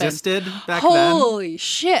Twitter it happen. existed back then, holy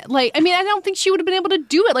shit! I don't think she would have been able to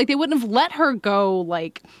do it. They wouldn't have let her go.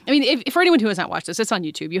 If for anyone who has not watched this, it's on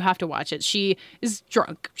YouTube. You have to watch it. She is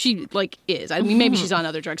drunk. She is. I mean, maybe she's on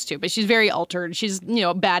other drugs too, but she's very altered. She's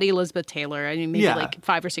baddie Elizabeth Taylor. I mean, maybe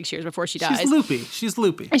 5 or 6 years before she dies. She's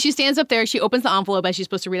loopy. And she stands up there. She opens the envelope as she's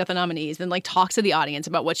supposed to read out the nominees, then talks to the audience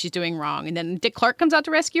about what she's doing wrong, and then Dick Clark comes out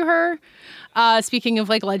to rescue her. Speaking of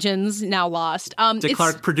legends now lost, Dick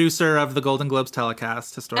Clark, producer of the Golden Globes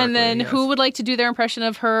telecast historically. And then who would like to do their impression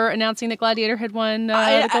of her announcing that Gladiator had won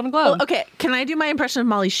the Golden Globe? Okay, can I do my impression of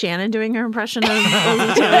Molly Shannon doing her impression of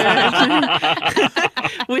Elizabeth Taylor?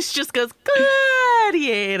 Which just goes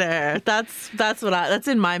Gladiator. That's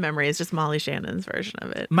in my memory. It's just Molly Shannon's version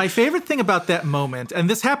of it. My favorite thing about that moment, and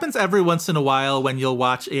this happens every once in a while when you'll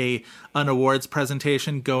watch an awards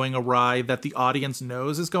presentation going awry that the audience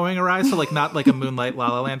knows is going awry. So not like a Moonlight La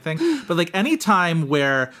La Land thing, but any time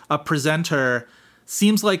where a presenter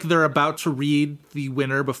seems like they're about to read the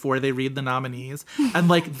winner before they read the nominees, and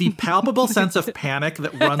the palpable sense of panic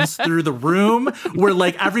that runs through the room where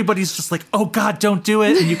everybody's just oh God, don't do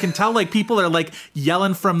it. And you can tell people are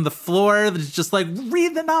yelling from the floor. It's just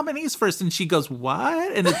read the nominees first. And she goes,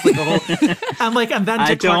 what? And it's a whole, and then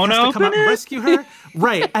Dick Clark has to come out and rescue her.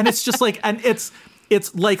 Right. And it's just and it's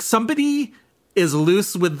like somebody is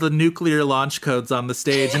loose with the nuclear launch codes on the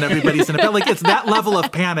stage and everybody's in a bed. It's that level of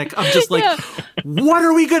panic of just what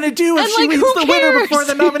are we going to do if she reads the winner before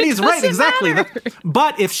the nominees? Right, exactly.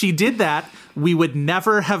 But if she did that, we would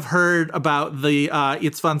never have heard about the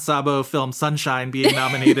Itzvan Sabo film Sunshine being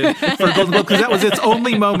nominated for a Golden Globe, because that was its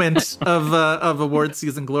only moment of award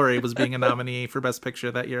season glory, was being a nominee for Best Picture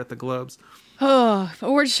that year at the Globes. Oh,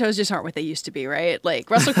 award shows just aren't what they used to be, right?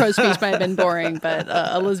 Russell Crowe's speech might have been boring, but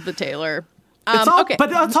Elizabeth Taylor... okay.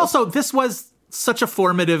 But it's also, this was such a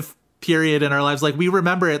formative period in our lives. We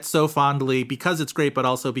remember it so fondly because it's great, but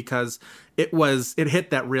also because it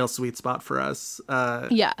hit that real sweet spot for us.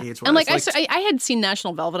 Age-wise. And I had seen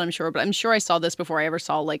National Velvet, I'm sure, but I'm sure I saw this before I ever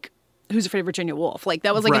saw Who's Afraid of Virginia Woolf.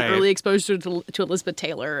 That was an early exposure to Elizabeth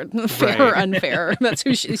Taylor. Fair or unfair. That's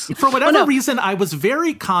who she is. For whatever reason, I was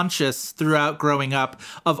very conscious throughout growing up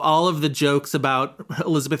of all of the jokes about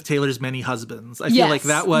Elizabeth Taylor's many husbands. I feel like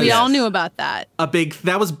that was... we all knew about that.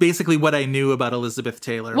 That was basically what I knew about Elizabeth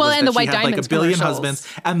Taylor. Well, and the White Diamonds a billion husbands,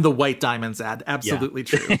 and the White Diamonds ad. Absolutely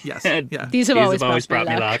true. Yes. Yeah. These have always brought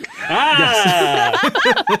me luck.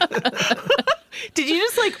 Did you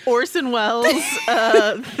just Orson Welles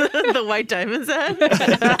the White Diamonds ad?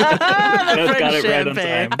 Got it right on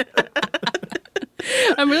time.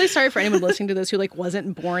 I'm really sorry for anyone listening to this who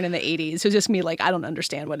wasn't born in the 80s. Who's just me I don't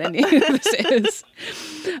understand what any of this is.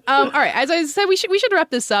 All right, as I said, we should wrap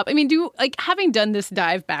this up. I mean, having done this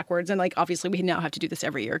dive backwards, and obviously we now have to do this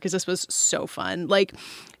every year because this was so fun.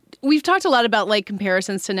 We've talked a lot about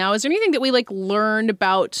comparisons to now. Is there anything that we learned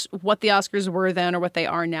about what the Oscars were then or what they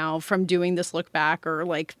are now from doing this look back, or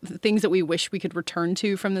things that we wish we could return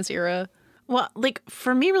to from this era? Well,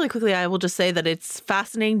 for me, really quickly, I will just say that it's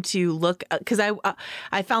fascinating to look, because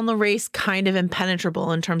I found the race kind of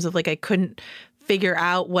impenetrable in terms of I couldn't figure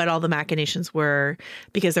out what all the machinations were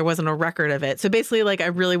because there wasn't a record of it. So basically, I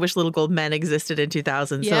really wish Little Gold Men existed in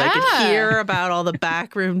 2000 so I could hear about all the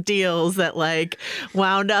backroom deals that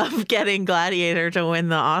wound up getting Gladiator to win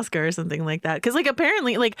the Oscar or something like that. Because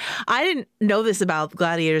apparently, I didn't know this about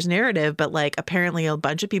Gladiator's narrative, but apparently a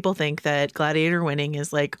bunch of people think that Gladiator winning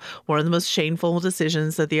is one of the most shameful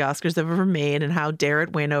decisions that the Oscars have ever made, and how dare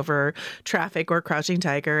it win over Traffic or Crouching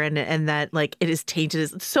Tiger, and that it is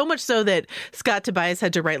tainted, so much so that Scott Scott Tobias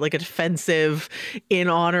had to write like a defensive in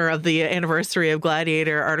honor of the anniversary of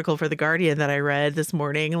Gladiator article for The Guardian that I read this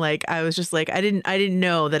morning. Like, I was just like, I didn't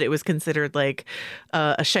know that it was considered like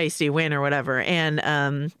a shiesty win or whatever.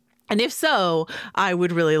 And if so, I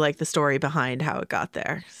would really like the story behind how it got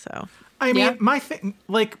there. So, I mean, my thing,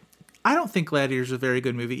 like, I don't think Gladiator is a very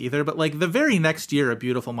good movie either, but like the very next year, A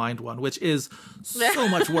Beautiful Mind won, which is so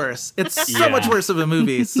much worse. It's so much worse of a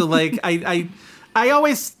movie. So like, I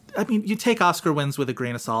always, I mean, you take Oscar wins with a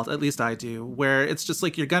grain of salt, at least I do, where it's just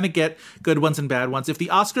like, you're going to get good ones and bad ones. If the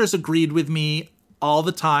Oscars agreed with me all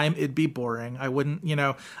the time, it'd be boring. I wouldn't,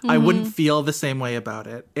 I wouldn't feel the same way about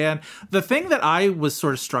it. And the thing that I was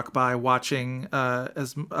sort of struck by watching,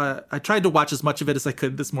 I tried to watch as much of it as I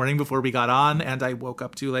could this morning before we got on, and I woke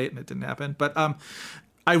up too late and it didn't happen. But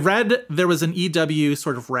I read there was an EW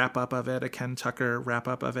sort of wrap up of it, a Ken Tucker wrap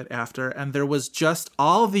up of it after, and there was just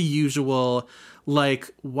all the usual like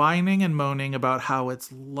whining and moaning about how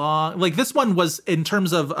it's long. Like this one was, in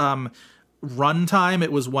terms of runtime,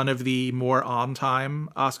 it was one of the more on time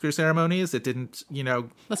Oscar ceremonies. It didn't,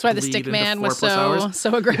 that's why the stick man was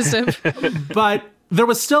so aggressive. But there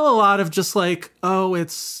was still a lot of just like, oh,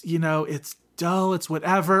 it's it's dull, it's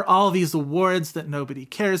whatever, all these awards that nobody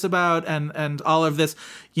cares about, and all of this,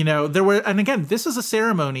 there were, and again, this is a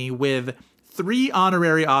ceremony with 3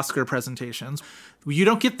 honorary Oscar presentations. You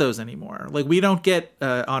don't get those anymore. Like, we don't get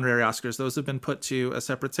honorary Oscars. Those have been put to a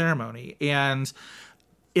separate ceremony. And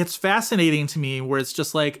it's fascinating to me where it's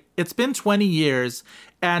just like, it's been 20 years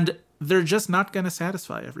and they're just not going to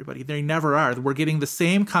satisfy everybody. They never are. We're getting the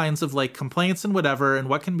same kinds of like complaints and whatever, and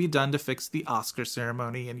what can be done to fix the Oscar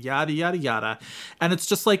ceremony and yada, yada, yada. And it's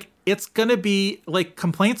just like, it's going to be like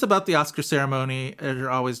complaints about the Oscar ceremony are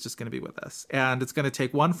always just going to be with us. And it's going to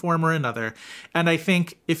take one form or another. And I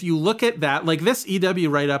think if you look at that, like this EW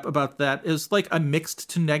write-up about that is like a mixed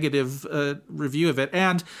to negative review of it.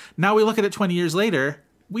 And now we look at it 20 years later,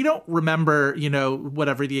 we don't remember,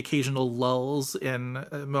 whatever the occasional lulls in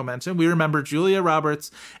momentum. We remember Julia Roberts,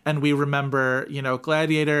 and we remember,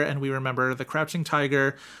 Gladiator, and we remember The Crouching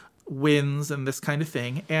Tiger wins and this kind of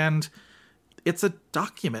thing. And it's a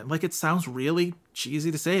document. Like, it sounds really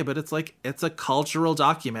cheesy to say, but it's like, it's a cultural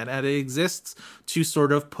document, and it exists to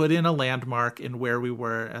sort of put in a landmark in where we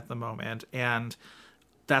were at the moment. And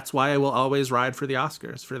that's why I will always ride for the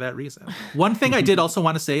Oscars, for that reason. One thing I did also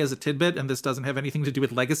want to say as a tidbit, and this doesn't have anything to do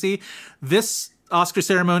with legacy, this Oscar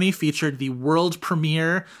ceremony featured the world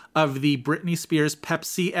premiere of the Britney Spears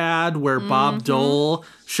Pepsi ad where Bob Dole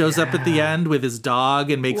shows up at the end with his dog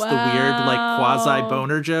and makes the weird like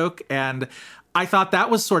quasi-boner joke. And I thought that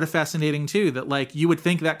was sort of fascinating too, that like you would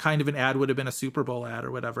think that kind of an ad would have been a Super Bowl ad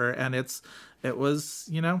or whatever, and it was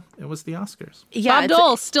the Oscars. Yeah, Bob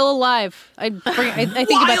Dole still alive. I think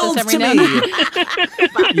about this every now and then.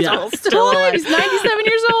 Bob Dole's still alive. He's 97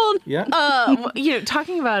 years old. Yeah.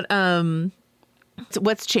 Talking about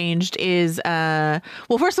what's changed is well,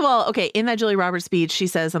 first of all, okay, in that Julia Roberts speech, she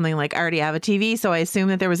says something like, I already have a TV. So I assume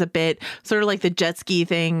that there was a bit sort of like the jet ski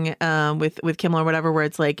thing with Kimmel or whatever, where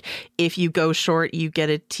it's like, if you go short, you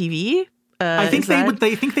get a TV. I think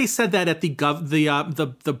they said that at the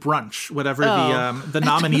brunch, whatever, the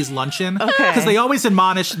nominees luncheon, because they always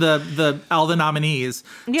admonish all the nominees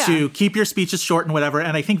to keep your speeches short and whatever.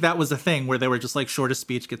 And I think that was a thing where they were just like, shortest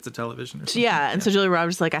speech gets a television or something. Yeah, and so Julia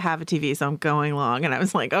Roberts was like, I have a TV, so I'm going long, and I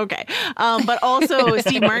was like, okay. But also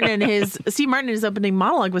Steve Martin in his opening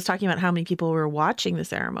monologue was talking about how many people were watching the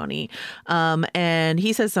ceremony, and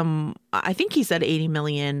he says I think he said 80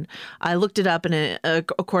 million. I looked it up, and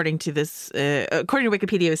according to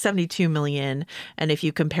Wikipedia, it was 72 million. And if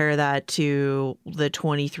you compare that to the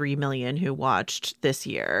 23 million who watched this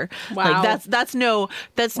year, like that's no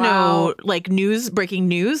like breaking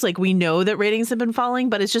news. Like, we know that ratings have been falling,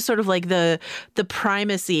 but it's just sort of like the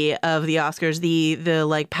primacy of the Oscars, the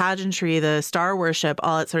like pageantry, the star worship,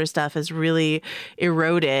 all that sort of stuff has really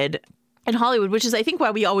eroded in Hollywood, which is, I think,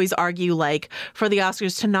 why we always argue, like, for the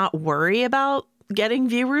Oscars to not worry about getting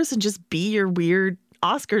viewers and just be your weird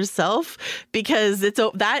Oscars self, because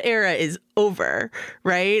that era is over,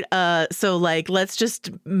 right? So like, let's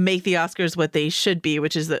just make the Oscars what they should be,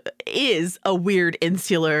 which is a weird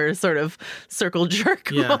insular sort of circle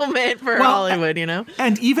jerk moment for Hollywood,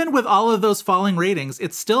 And even with all of those falling ratings,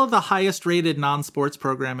 it's still the highest rated non-sports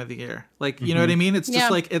program of the year. Like, you know what I mean? It's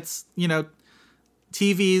just like, it's,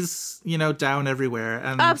 TV's, down everywhere.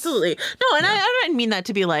 And absolutely. No, and I don't mean that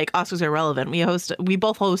to be like Oscars are irrelevant. We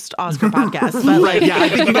both host Oscar podcasts, but like, I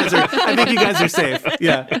think you guys are safe.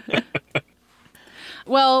 Yeah.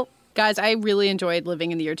 Well, Guys, I really enjoyed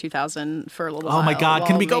living in the year 2000 for a little while. Oh my God,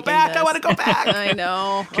 can we go back? I want to go back. I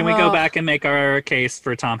know. Can we go back and make our case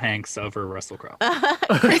for Tom Hanks over Russell Crowe?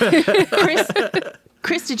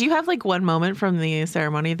 Chris, did you have like one moment from the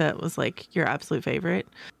ceremony that was like your absolute favorite?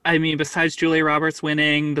 I mean, besides Julia Roberts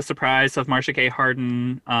winning, the surprise of Marcia Gay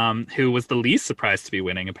Harden, who was the least surprised to be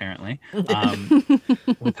winning, apparently,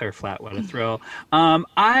 with her flat What a Thrill.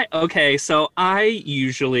 So I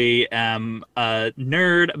usually am a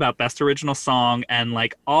nerd about Best Original Song, and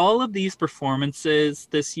like all of these performances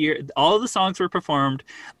this year, all of the songs were performed.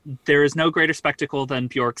 There is no greater spectacle than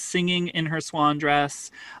Bjork singing in her swan dress.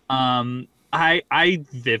 I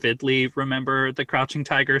vividly remember the Crouching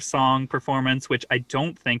Tiger song performance, which I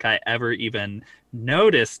don't think I ever even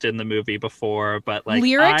noticed in the movie before. But like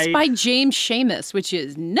lyrics by James Seamus, which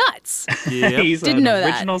is nuts. Yeah, he's Didn't know an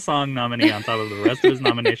that. original song nominee on top of the rest of his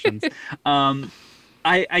nominations.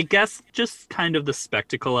 I guess just kind of the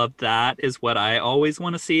spectacle of that is what I always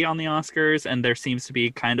want to see on the Oscars, and there seems to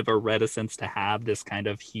be kind of a reticence to have this kind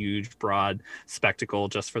of huge, broad spectacle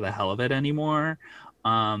just for the hell of it anymore.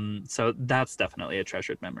 So that's definitely a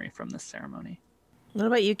treasured memory from this ceremony. What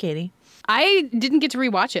about you, Katie? I didn't get to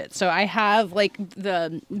rewatch it, so I have like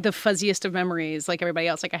the fuzziest of memories, like everybody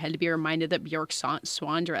else. Like I had to be reminded that Bjork's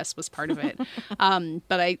swan dress was part of it.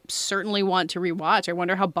 But I certainly want to rewatch. I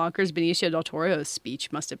wonder how bonkers Benicio del Toro's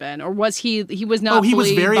speech must have been, or was he? He was not. Oh, he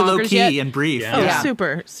was very low key yet. and brief. Yeah.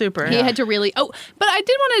 Oh, super. He had to really. Oh, but I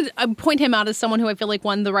did want to point him out as someone who I feel like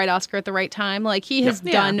won the right Oscar at the right time. Like he has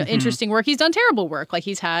done interesting work. He's done terrible work. Like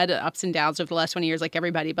he's had ups and downs over the last 20 years, like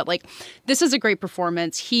everybody. But like this is a great performance.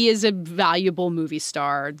 He is a valuable movie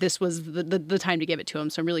star. This was the time to give it to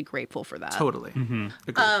him, so I'm really grateful for that. Totally.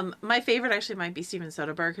 My favorite actually might be Steven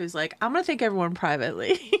Soderbergh, who's like, I'm going to thank everyone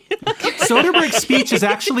privately. Soderbergh's speech is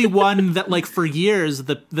actually one that, like, for years,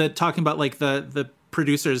 the talking about like the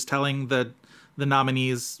producers telling the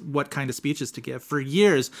nominees what kind of speeches to give. For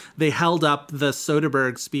years, they held up the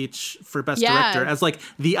Soderbergh speech for Best Director as like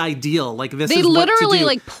the ideal. Like this, they is what to literally do.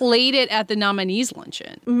 like played it at the nominees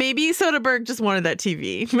luncheon. Maybe Soderbergh just wanted that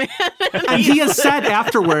TV. And he has said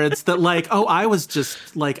afterwards that like, oh, I was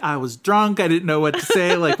just like, I was drunk. I didn't know what to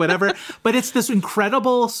say, like whatever. But it's this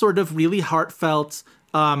incredible sort of really heartfelt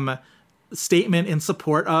statement in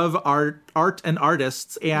support of art and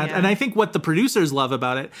artists. And I think what the producers love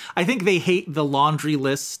about it, I think they hate the laundry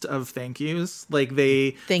list of thank yous. Like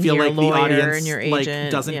they feel like the audience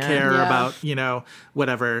like doesn't care about,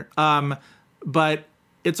 whatever. But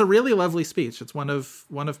it's a really lovely speech. It's one of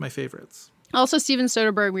my favorites. Also, Steven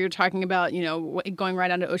Soderbergh, we were talking about, going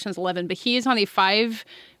right on to Ocean's 11, but he is on a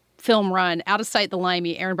 5-film run, Out of Sight, The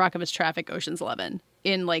Limey, Aaron Brockovich, Traffic, Ocean's 11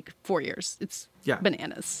 in like 4 years. It's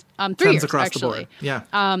bananas. 3 years across actually. The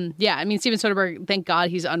board. Yeah. I mean, Steven Soderbergh, thank God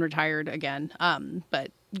he's unretired again.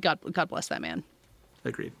 But God bless that man.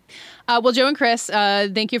 Agreed. Well, Joe and Chris,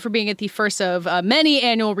 thank you for being at the first of many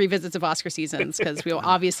annual revisits of Oscar seasons, because we will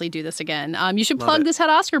obviously do this again. You should plug This Had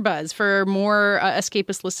Oscar Buzz for more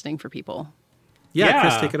escapist listening for people. Yeah,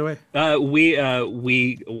 Chris, take it away. We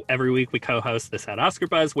every week we co-host This Had Oscar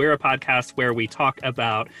Buzz. We're a podcast where we talk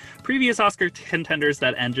about previous Oscar contenders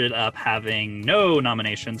that ended up having no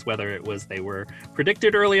nominations, whether it was they were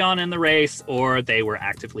predicted early on in the race or they were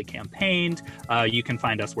actively campaigned. You can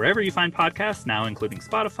find us wherever you find podcasts, now including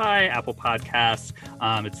Spotify, Apple Podcasts.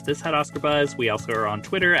 It's This Had Oscar Buzz. We also are on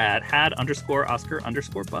Twitter at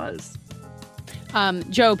 @had_Oscar_Buzz.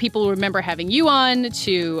 Joe, people remember having you on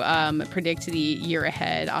to predict the year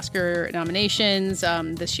ahead Oscar nominations.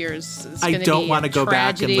 This year's is I don't want to go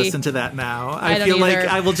back and listen to that now. I feel like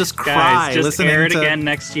I will just cry. Guys, just air it again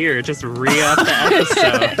next year. Just re-up the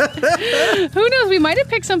episode. Who knows? We might have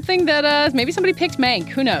picked something that maybe somebody picked Mank.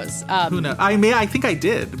 Who knows? Who knows? I think I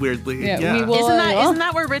did, weirdly. Yeah. We will, isn't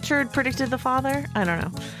that where Richard predicted The Father? I don't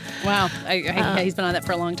know. Wow. He's been on that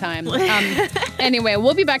for a long time. Anyway,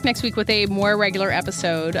 we'll be back next week with a more regular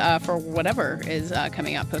episode for whatever is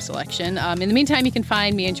coming up post-election. In the meantime, you can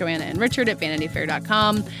find me and Joanna and Richard at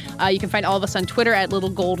VanityFair.com. You can find all of us on Twitter at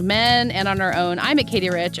Little Gold Men, and on our own, I'm at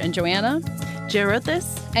Katie Rich, and Joanna. Joe wrote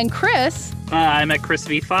this. And Chris. I'm at Chris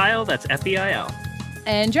V. Feil. That's Feil.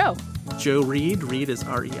 And Joe. Joe Reid. Reid is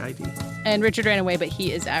REID. And Richard ran away, but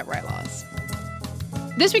he is at Rylaws.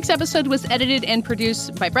 This week's episode was edited and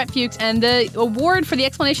produced by Brett Fuchs, and the award for the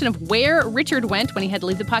explanation of where Richard went when he had to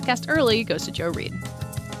leave the podcast early goes to Joe Reid.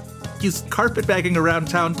 He's carpetbagging around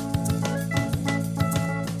town.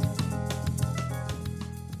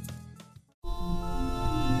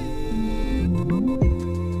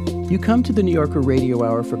 You come to the New Yorker Radio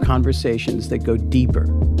Hour for conversations that go deeper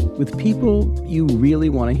with people you really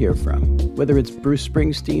want to hear from, whether it's Bruce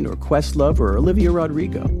Springsteen or Questlove or Olivia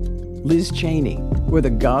Rodrigo. Liz Cheney, or the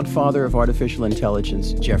godfather of artificial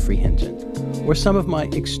intelligence, Geoffrey Hinton, or some of my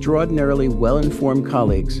extraordinarily well-informed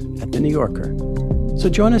colleagues at The New Yorker. So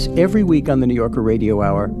join us every week on The New Yorker Radio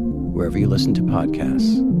Hour, wherever you listen to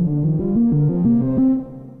podcasts.